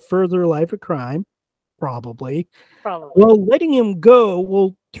him to a further life of crime, probably. Probably. Well, letting him go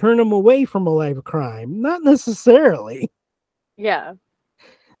will turn him away from a life of crime. Not necessarily. Yeah.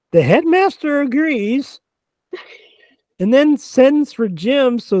 The headmaster agrees and then sends for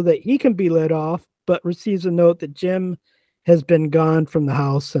Jim so that he can be let off, but receives a note that Jim has been gone from the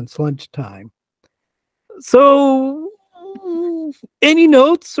house since lunchtime. So, any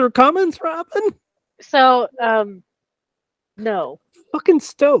notes or comments, Robin? So, no. Fucking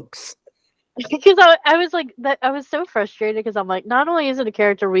Stokes. Because I was like that I was so frustrated because I'm like, not only is it a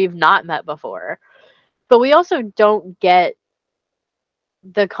character we've not met before, but we also don't get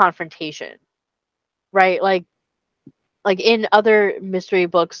the confrontation, right? Like in other mystery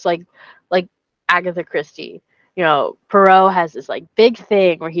books, like Agatha Christie, Poirot has this like big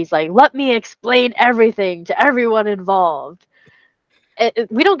thing where he's like, let me explain everything to everyone involved.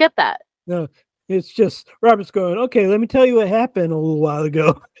 We don't get that. No, it's just Robert's going, okay, let me tell you what happened a little while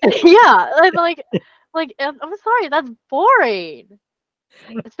ago. Yeah, I'm like I'm sorry, that's boring.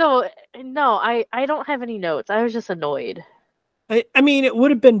 So no, I don't have any notes. I was just annoyed. I mean, it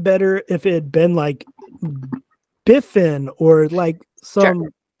would have been better if it had been like Biffin or like Sure.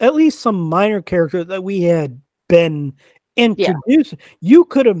 at least some minor character that we had been Yeah. introduced. You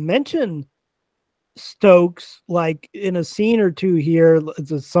could have mentioned Stokes like in a scene or two here,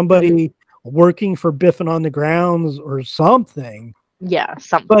 somebody working for Biffin on the grounds or something. Yeah, But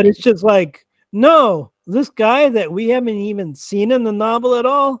something. it's just like, no, this guy that we haven't even seen in the novel at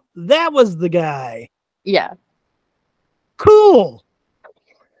all, that was the guy. Yeah. Cool.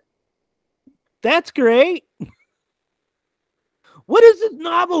 That's great. What is this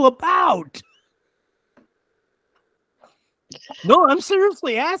novel about? No, I'm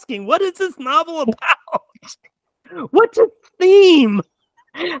seriously asking, what is this novel about? What's its theme?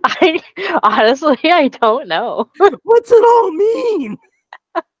 I honestly I don't know. What's it all mean?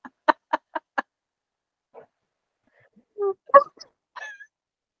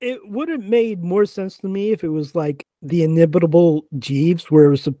 It would have made more sense to me if it was like The Inimitable Jeeves, where it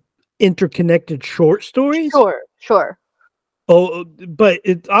was interconnected short stories. Sure. Oh, but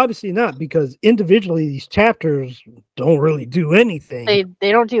it's obviously not, because individually these chapters don't really do anything.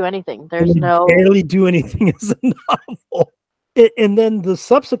 They don't do anything. And There's they no barely do anything as a novel. And then the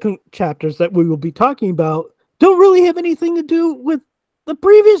subsequent chapters that we will be talking about don't really have anything to do with the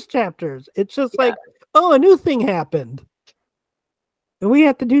previous chapters. It's just Yeah. like, oh, a new thing happened, and we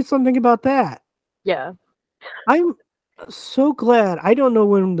have to do something about that. Yeah. I'm so glad. I don't know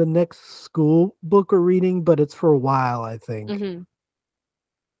when the next school book we're reading, but it's for a while, I think. Hmm.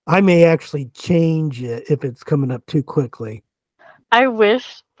 I may actually change it if it's coming up too quickly. I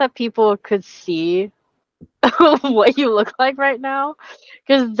wish that people could see what you look like right now,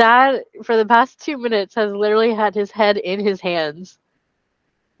 because that for the past 2 minutes has literally had his head in his hands,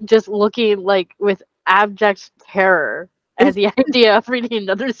 just looking like with abject terror at the idea of reading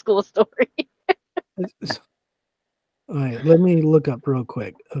another school story. All right, let me look up real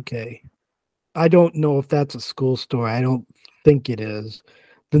quick. Okay. I don't know if that's a school story. I don't think it is.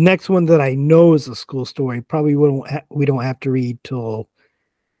 The next one that I know is a school story probably we don't have to read till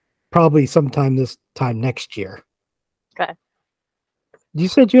probably sometime this time next year. Okay. You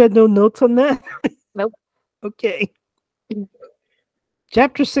said you had no notes on that? Nope. Okay.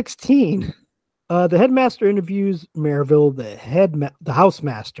 Chapter 16. The headmaster interviews Maryville, the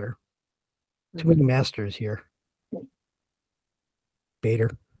housemaster. Too many masters here.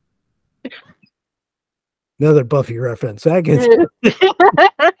 Bader. Another Buffy reference. I guess.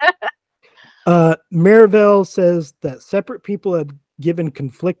 Maryville says that separate people have given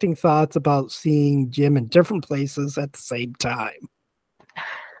conflicting thoughts about seeing Jim in different places at the same time.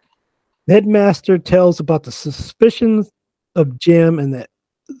 The headmaster tells about the suspicions of Jim, and that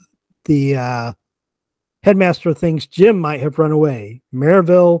the headmaster thinks Jim might have run away.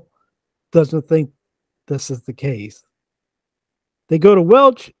 Maryville doesn't think this is the case. They go to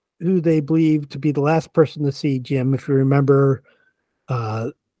Welch, who they believe to be the last person to see Jim. If you remember,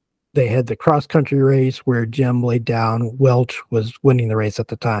 they had the cross-country race where Jim laid down. Welch was winning the race at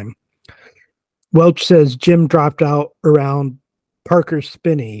the time. Welch says Jim dropped out around Parker's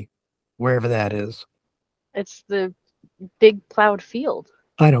Spinney, wherever that is. It's the big plowed field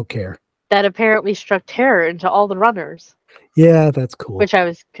I don't care. that apparently struck terror into all the runners, Yeah, that's cool. which I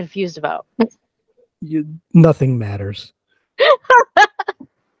was confused about. Nothing matters.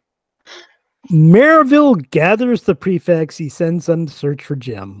 Maryville gathers the prefects. He sends them to search for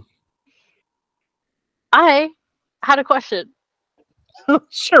Jim. I had a question.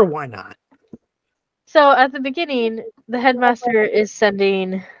 Sure, why not? So at the beginning, the headmaster is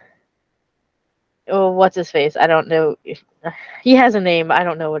sending Oh, what's his face? I don't know. He has a name. I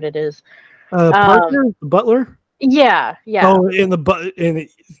don't know what it is. Um, Parker, the butler. yeah, yeah, Oh,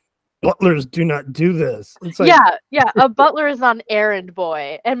 butlers do not do this. It's like, yeah, yeah. A butler is not an errand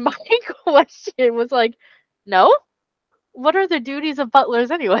boy, and my question was like, no. What are the duties of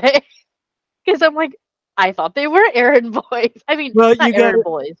butlers anyway? Because I'm like, I thought they were errand boys. I mean, well, not you got. errand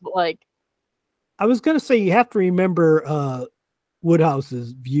boys, but like, I was gonna say you have to remember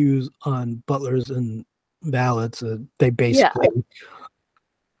Woodhouse's views on butlers and valets. They yeah, basically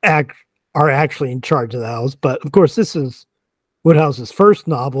act are actually in charge of the house. But of course, this is Woodhouse's first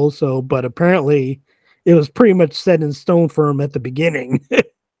novel, so but apparently it was pretty much set in stone for him at the beginning.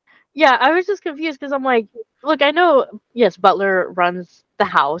 yeah. I was just confused because I'm like, look, I know, yes, Butler runs the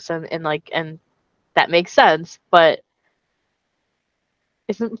house, and that makes sense, but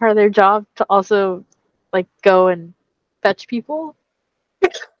isn't part of their job to also like go and fetch people?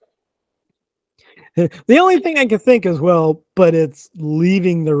 The only thing I can think is, well, but it's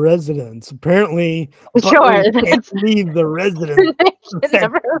leaving the residence. Apparently, Sure, butlers can't that's leave the residence. they To can fetch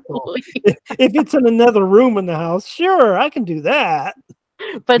never people. leave, If it's in another room in the house, sure, I can do that.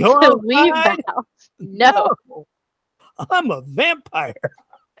 but Go to leave the outside? house, no. No, I'm a vampire.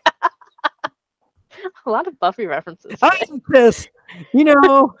 A lot of Buffy references today. I'm just, you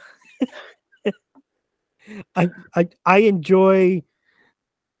know, I enjoy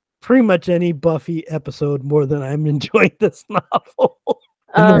pretty much any Buffy episode more than I'm enjoying this novel.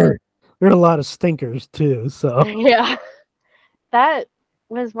 And Um, there are a lot of stinkers too. So yeah, that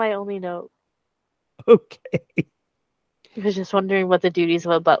was my only note. okay, I was just wondering what the duties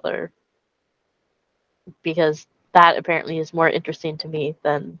of a butler, because that apparently is more interesting to me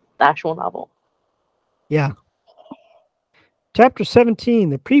than the actual novel. yeah. Chapter 17: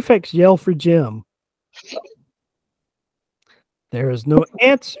 The prefects yell for Jim. There is no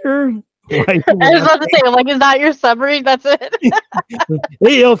answer. Why you I was about to laughing? say, I'm like, is that your summary? That's it.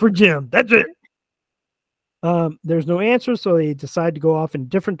 They yell for Jim. That's it. There's no answer, so they decide to go off in a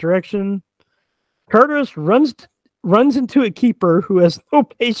different direction. Curtis runs into a keeper who has no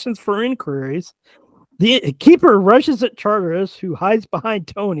patience for inquiries. The keeper rushes at Charteris, who hides behind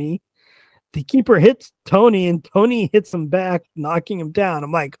Tony. The keeper hits Tony, and Tony hits him back, knocking him down.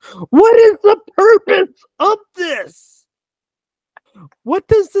 I'm like, what is the purpose of this? What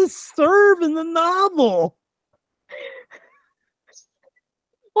does this serve in the novel?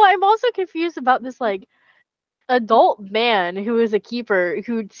 Well, I'm also confused about this like adult man who is a keeper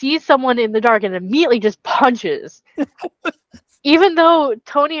who sees someone in the dark and immediately just punches. Even though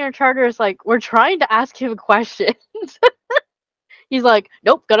Tony or Charter is like, we're trying to ask him questions. He's like,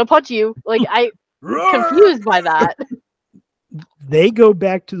 nope, gonna punch you. Like, I Roar! confused by that. They go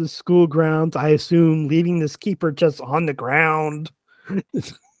back to the school grounds, I assume, leaving this keeper just on the ground.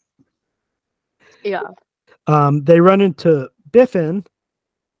 Yeah. They run into Biffin,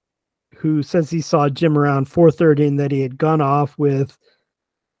 who says he saw Jim around 4:30 and that he had gone off with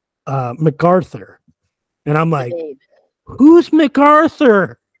MacArthur. And I'm like, who's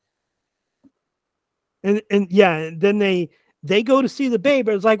MacArthur? And yeah, and then they go to see the babe.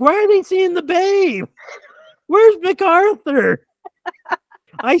 I was like, why are they seeing the babe? Where's MacArthur?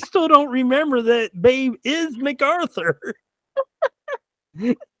 I still don't remember that babe is MacArthur.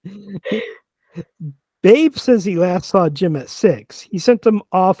 Babe says he last saw Jim at 6. He sent them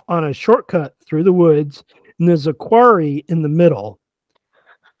off on a shortcut through the woods, and there's a quarry in the middle.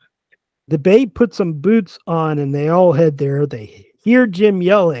 The babe puts some boots on, and they all head there. They hear Jim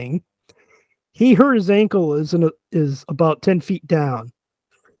yelling. He hurt his ankle is about 10 feet down.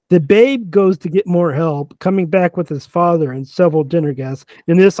 The babe goes to get more help, coming back with his father and several dinner guests.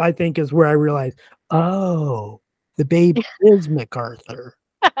 And this, I think, is where I realized, oh, the babe is MacArthur.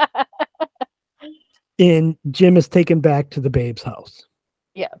 And Jim is taken back to the babe's house.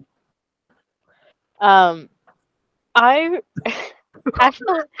 Yeah. I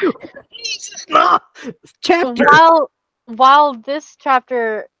actually Chapter. while this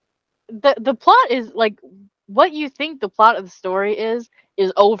chapter, the plot is like what you think the plot of the story is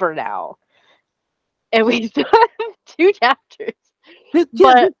over now, and we still have 2 chapters. Yeah,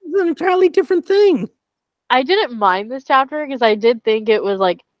 But this is an entirely different thing. I didn't mind this chapter because I did think it was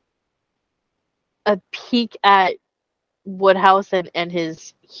like a peek at Woodhouse and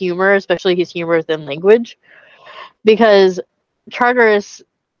his humor, especially his humor within language. Because Charteris,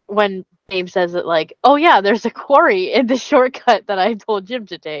 when Babe says it, like, oh yeah, there's a quarry in the shortcut that I told Jim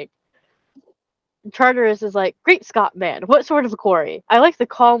to take. Charteris is like, great Scott, man, what sort of a quarry? I like the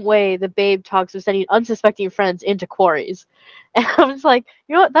calm way the Babe talks of sending unsuspecting friends into quarries. And I was like,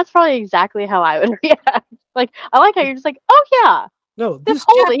 you know what, that's probably exactly how I would react. Like, I like how you're just like, oh yeah, No, this this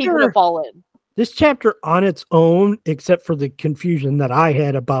hole that he could have chapter. fallen. This chapter on its own, except for the confusion that I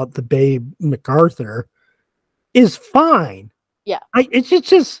had about the babe MacArthur, is fine. Yeah, It's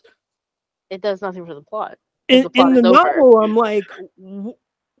just it does nothing for the plot because the in plot the is over. novel, I'm like,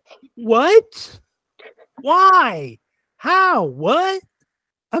 what? Why? How? What?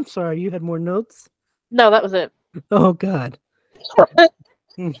 I'm sorry, you had more notes? No, that was it. Oh, God.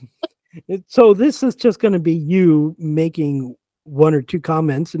 So this is just going to be you making one or two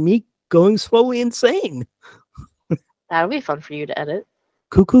comments and me going slowly insane. That'll be fun for you to edit.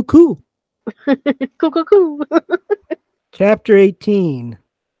 Coo, coo, coo. Cool, cool, cool. Chapter 18,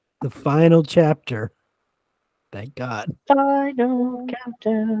 the final chapter. Thank God. Final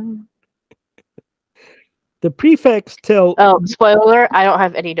countdown. The prefects tell Oh, spoiler! I don't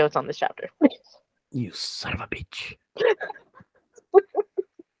have any notes on this chapter. you son of a bitch.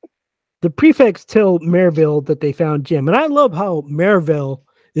 The prefects tell Merville that they found Jim, and I love how Merville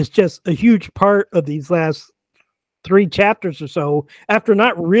is just a huge part of these last 3 chapters or so after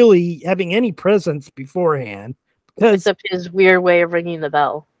not really having any presence beforehand. Because Except his weird way of ringing the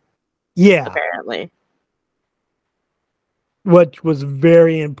bell, yeah, apparently. which was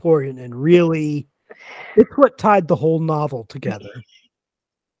very important and really it's what tied the whole novel together.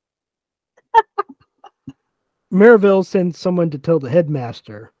 Merville sends someone to tell the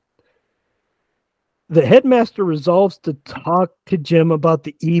headmaster. The headmaster resolves to talk to Jim about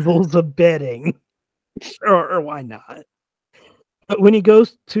the evils of betting. Or why not? But when he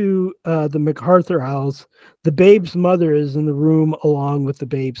goes to the MacArthur house, the babe's mother is in the room along with the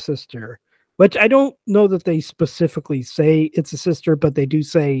babe's sister, which I don't know that they specifically say it's a sister, but they do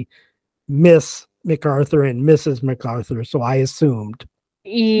say Miss MacArthur and Mrs. MacArthur, so I assumed.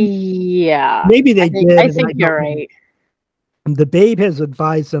 Yeah, Maybe they did. I And think I you're don't know. right. The babe has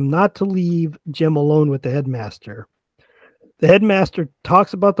advised them not to leave Jim alone with the headmaster. The headmaster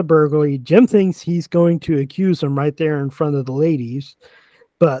talks about the burglary. Jim thinks he's going to accuse him right there in front of the ladies,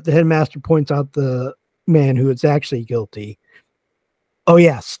 but the headmaster points out the man who is actually guilty. Oh,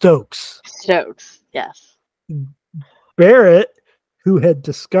 yeah, Stokes. Stokes, yes. Barrett, who had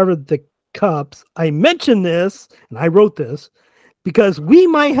discovered the cups. I mentioned this, and I wrote this, because we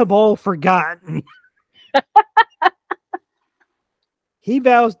might have all forgotten. He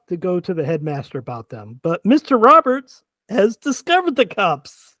vows to go to the headmaster about them, but Mr. Roberts has discovered the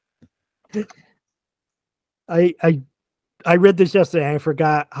cups. I read this yesterday and I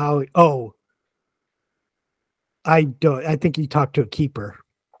forgot how. Oh, I don't. I think he talked to a keeper.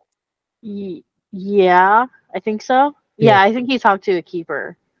 Yeah, I think so. Yeah. Yeah, I think he talked to a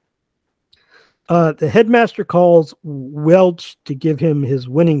keeper. The headmaster calls Welch to give him his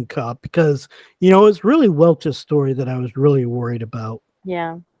winning cup because it's really Welch's story that I was really worried about.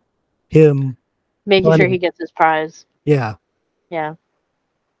 Yeah, Him making sure running. he gets his prize. Yeah. Yeah.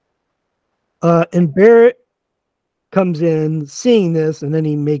 And Barrett comes in seeing this, and then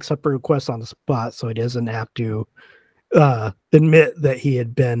he makes up a request on the spot so he doesn't have to admit that he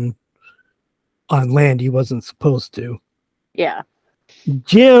had been on land he wasn't supposed to. Yeah.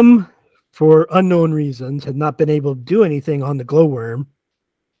 Jim, for unknown reasons, had not been able to do anything on the glowworm.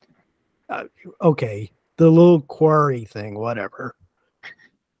 Okay, the little quarry thing, whatever.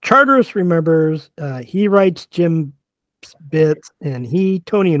 Charteris remembers. He writes Jim's bits, and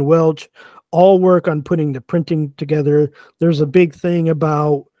Tony, and Welch all work on putting the printing together. There's a big thing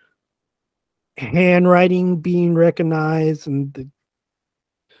about handwriting being recognized, and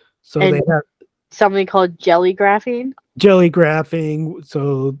they have something called jellygraphing. Jellygraphing,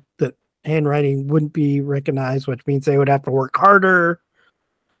 so that handwriting wouldn't be recognized, which means they would have to work harder.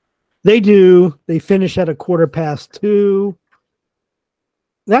 They do. They finish at 2:15.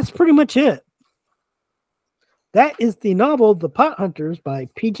 That's pretty much it. That is the novel The Pothunters by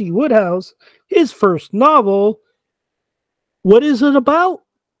P.G. Wodehouse, his first novel. What is it about?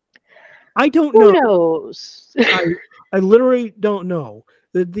 I don't know. Who knows? I literally don't know.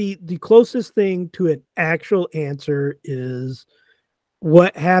 The closest thing to an actual answer is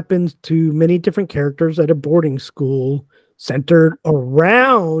what happens to many different characters at a boarding school centered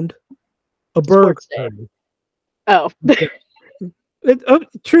around a burglary. Oh.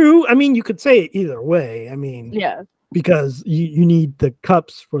 True. I mean, you could say it either way. I mean, yeah. Because you need the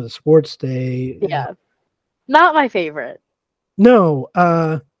cups for the sports day. Yeah. Not my favorite. No.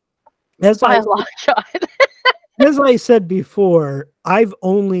 As by a long shot. As I said before, I've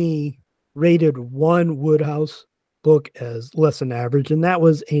only rated one Wodehouse book as less than average, and that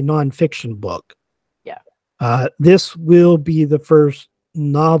was a nonfiction book. Yeah. This will be the first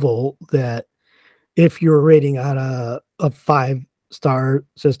novel that, if you're rating on a 5-star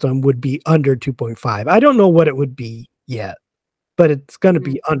system, would be under 2.5. I don't know what it would be yet, but it's going to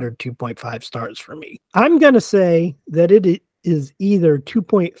be under 2.5 stars for me. I'm going to say that it is either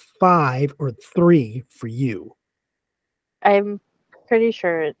 2.5 or 3 for you. I'm pretty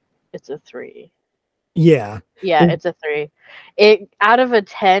sure it's a 3. Yeah. Yeah, it's a 3. It out of a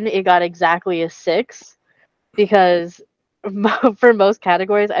 10, it got exactly a 6 because for most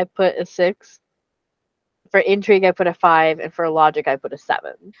categories I put a 6. For intrigue I put a 5 and for logic I put a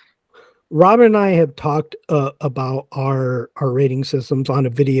 7. Robin and I have talked about our rating systems on a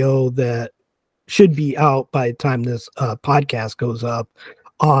video that should be out by the time this podcast goes up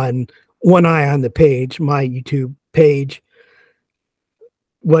on One Eye on the Page, my YouTube page,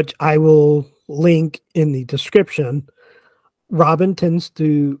 which I will link in the description. Robin tends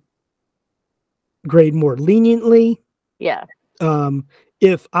to grade more leniently. Yeah.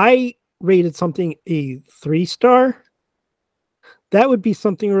 If I rated something a 3-star, that would be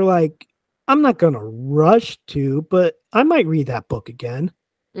something where like I'm not going to rush to, but I might read that book again.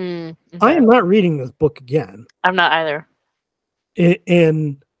 Okay. I am not reading this book again. I'm not either.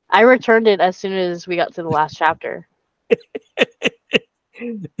 And I returned it as soon as we got to the last chapter.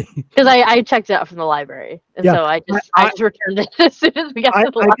 Because I checked it out from the library, and yeah, so I just returned it as soon as we got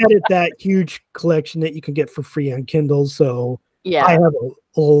to the I last. got it that huge collection that you can get for free on Kindle. So Yeah, I have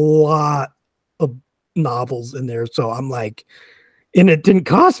a lot of novels in there. So I'm like, and it didn't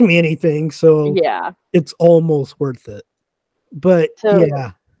cost me anything, so yeah. it's almost worth it. But So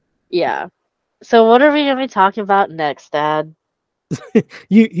yeah. So what are we gonna be talking about next, Dad?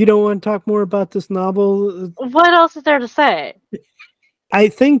 You don't want to talk more about this novel? What else is there to say? I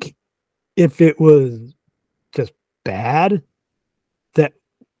think if it was just bad, that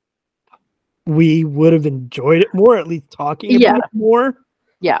we would have enjoyed it more, at least talking about it more.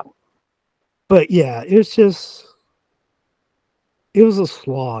 Yeah. But yeah, it was a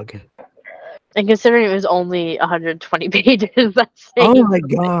slog. And considering it was only 120 pages, that's Oh my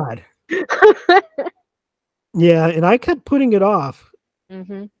god. Yeah, and I kept putting it off.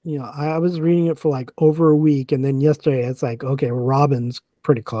 Mm-hmm. You know, I was reading it for like over a week, and then yesterday it's like, okay, well, Robin's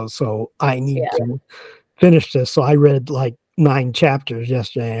pretty close, so I need to finish this. So I read like 9 chapters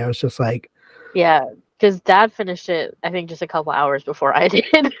yesterday. I was just like, yeah, because Dad finished it, I think, just a couple hours before I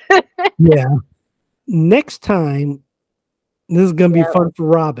did. yeah. Next time, this is going to be fun for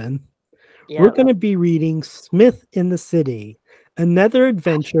Robin. We're going to be reading Smith in the City, another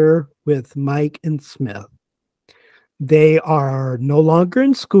adventure with Mike and Smith. They are no longer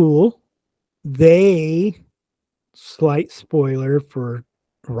in school. They, slight spoiler for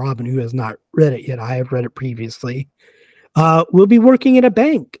Robin, who has not read it yet, I have read it previously, will be working at a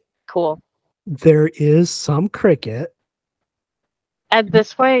bank. Cool. There is some cricket. At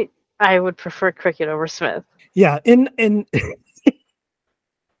this point, I would prefer cricket over Smith. Yeah, and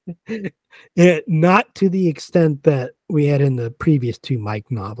not to the extent that we had in the previous 2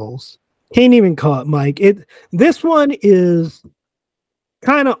 Mike novels. Can't even call it Mike. This one is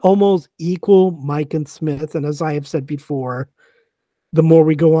kind of almost equal Mike and Smith. And as I have said before, the more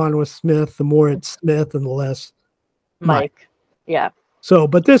we go on with Smith, the more it's Smith and the less Mike. Yeah. So,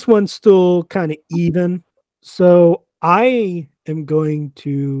 but this one's still kind of even. So I am going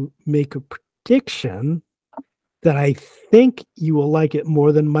to make a prediction that I think you will like it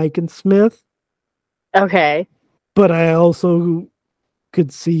more than Mike and Smith. Okay. But I also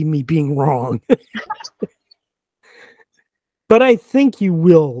could see me being wrong. But I think you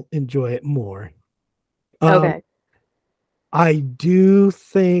will enjoy it more. Okay. I do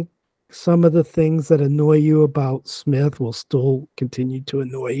think some of the things that annoy you about Smith will still continue to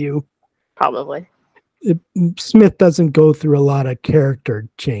annoy you. Probably. Smith doesn't go through a lot of character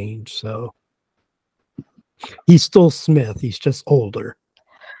change, so he's still Smith. He's just older.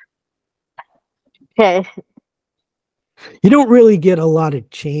 Okay. You don't really get a lot of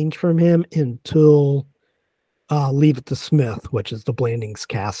change from him until Leave It to Smith, which is the Blandings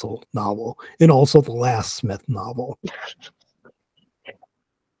Castle novel, and also the last Smith novel.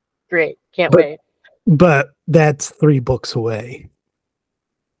 Great. Can't wait. But that's 3 books away.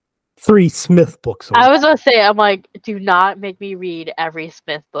 3 Smith books away. I was going to say, I'm like, do not make me read every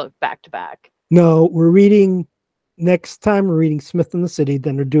Smith book back to back. No, next time we're reading Smith in the City,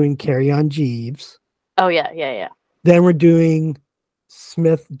 then we're doing Carry On Jeeves. Oh, yeah. Then we're doing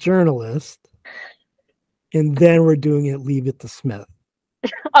Smith Journalist. And then we're doing it Leave It to Smith.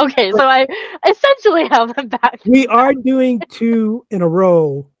 Okay, so I essentially have them back. We are doing 2 in a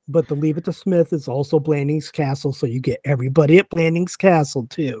row, but the Leave It to Smith is also Blandings Castle, so you get everybody at Blandings Castle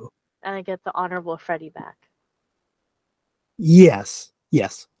too. And I get the Honorable Freddy back. Yes.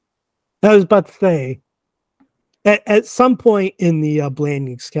 I was about to say, at some point in the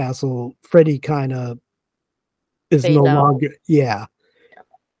Blandings Castle, Freddy kind of is no phase out. longer. Yeah.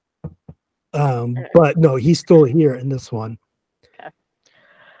 But no, he's still here in this one. Okay.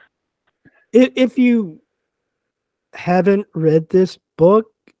 If you haven't read this book,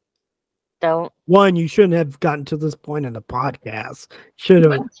 Don't. one, you shouldn't have gotten to this point in the podcast.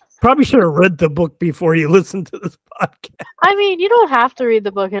 Probably should have read the book before you listened to this podcast. I mean, you don't have to read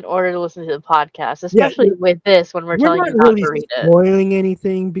the book in order to listen to the podcast, Yeah, especially with this when we're we're telling not you not really to read it. spoiling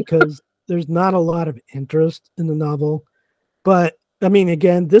anything because there's not a lot of interest in the novel. But I mean,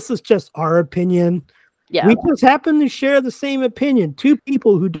 again, this is just our opinion. Yeah. We just happen to share the same opinion. Two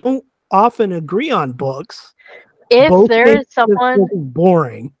people who don't often agree on books. If Both there think is this someone, book is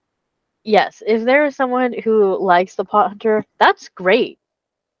boring. yes, if there is someone who likes the Potter, that's great.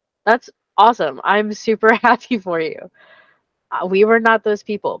 That's awesome. I'm super happy for you. We were not those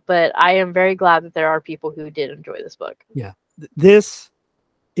people, but I am very glad that there are people who did enjoy this book. Yeah. This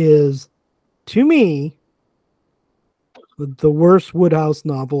is, to me, the worst Woodhouse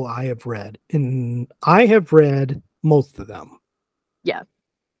novel I have read. And I have read most of them. Yeah.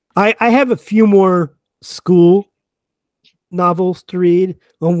 I have a few more school novels to read,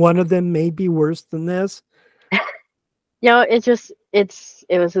 and one of them may be worse than this. You know, it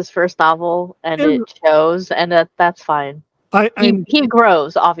was his first novel and it shows, and that's fine. He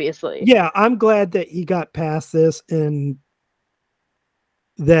grows, obviously. Yeah, I'm glad that he got past this and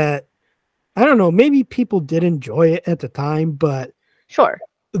that, I don't know, maybe people did enjoy it at the time, but sure,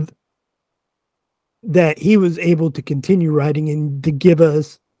 that he was able to continue writing and to give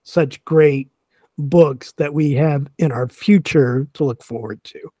us such great books that we have in our future to look forward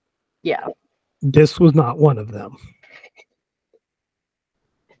to. Yeah. This was not one of them.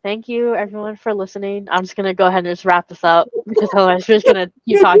 Thank you, everyone, for listening. I'm just gonna go ahead and just wrap this up because otherwise we're just gonna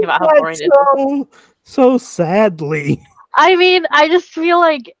keep talking about how boring it is. So sadly. I mean, I just feel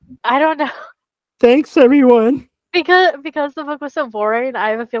like I don't know. Thanks, everyone. Because the book was so boring, I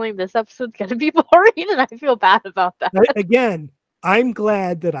have a feeling this episode's gonna be boring, and I feel bad about that. Again, I'm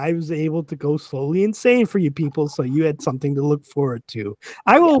glad that I was able to go slowly insane for you people, so you had something to look forward to.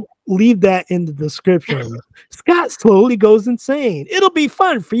 I will leave that in the description. Scott slowly goes insane. It'll be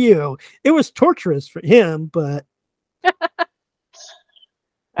fun for you. It was torturous for him, but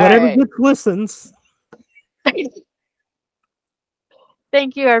whatever gets listens.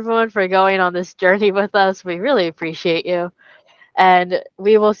 Thank you, everyone, for going on this journey with us. We really appreciate you. And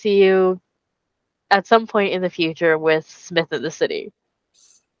we will see you at some point in the future with Smith in the City.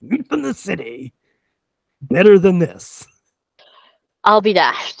 Smith in the City. Better than this. I'll be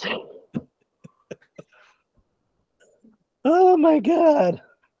dashed. Oh my God.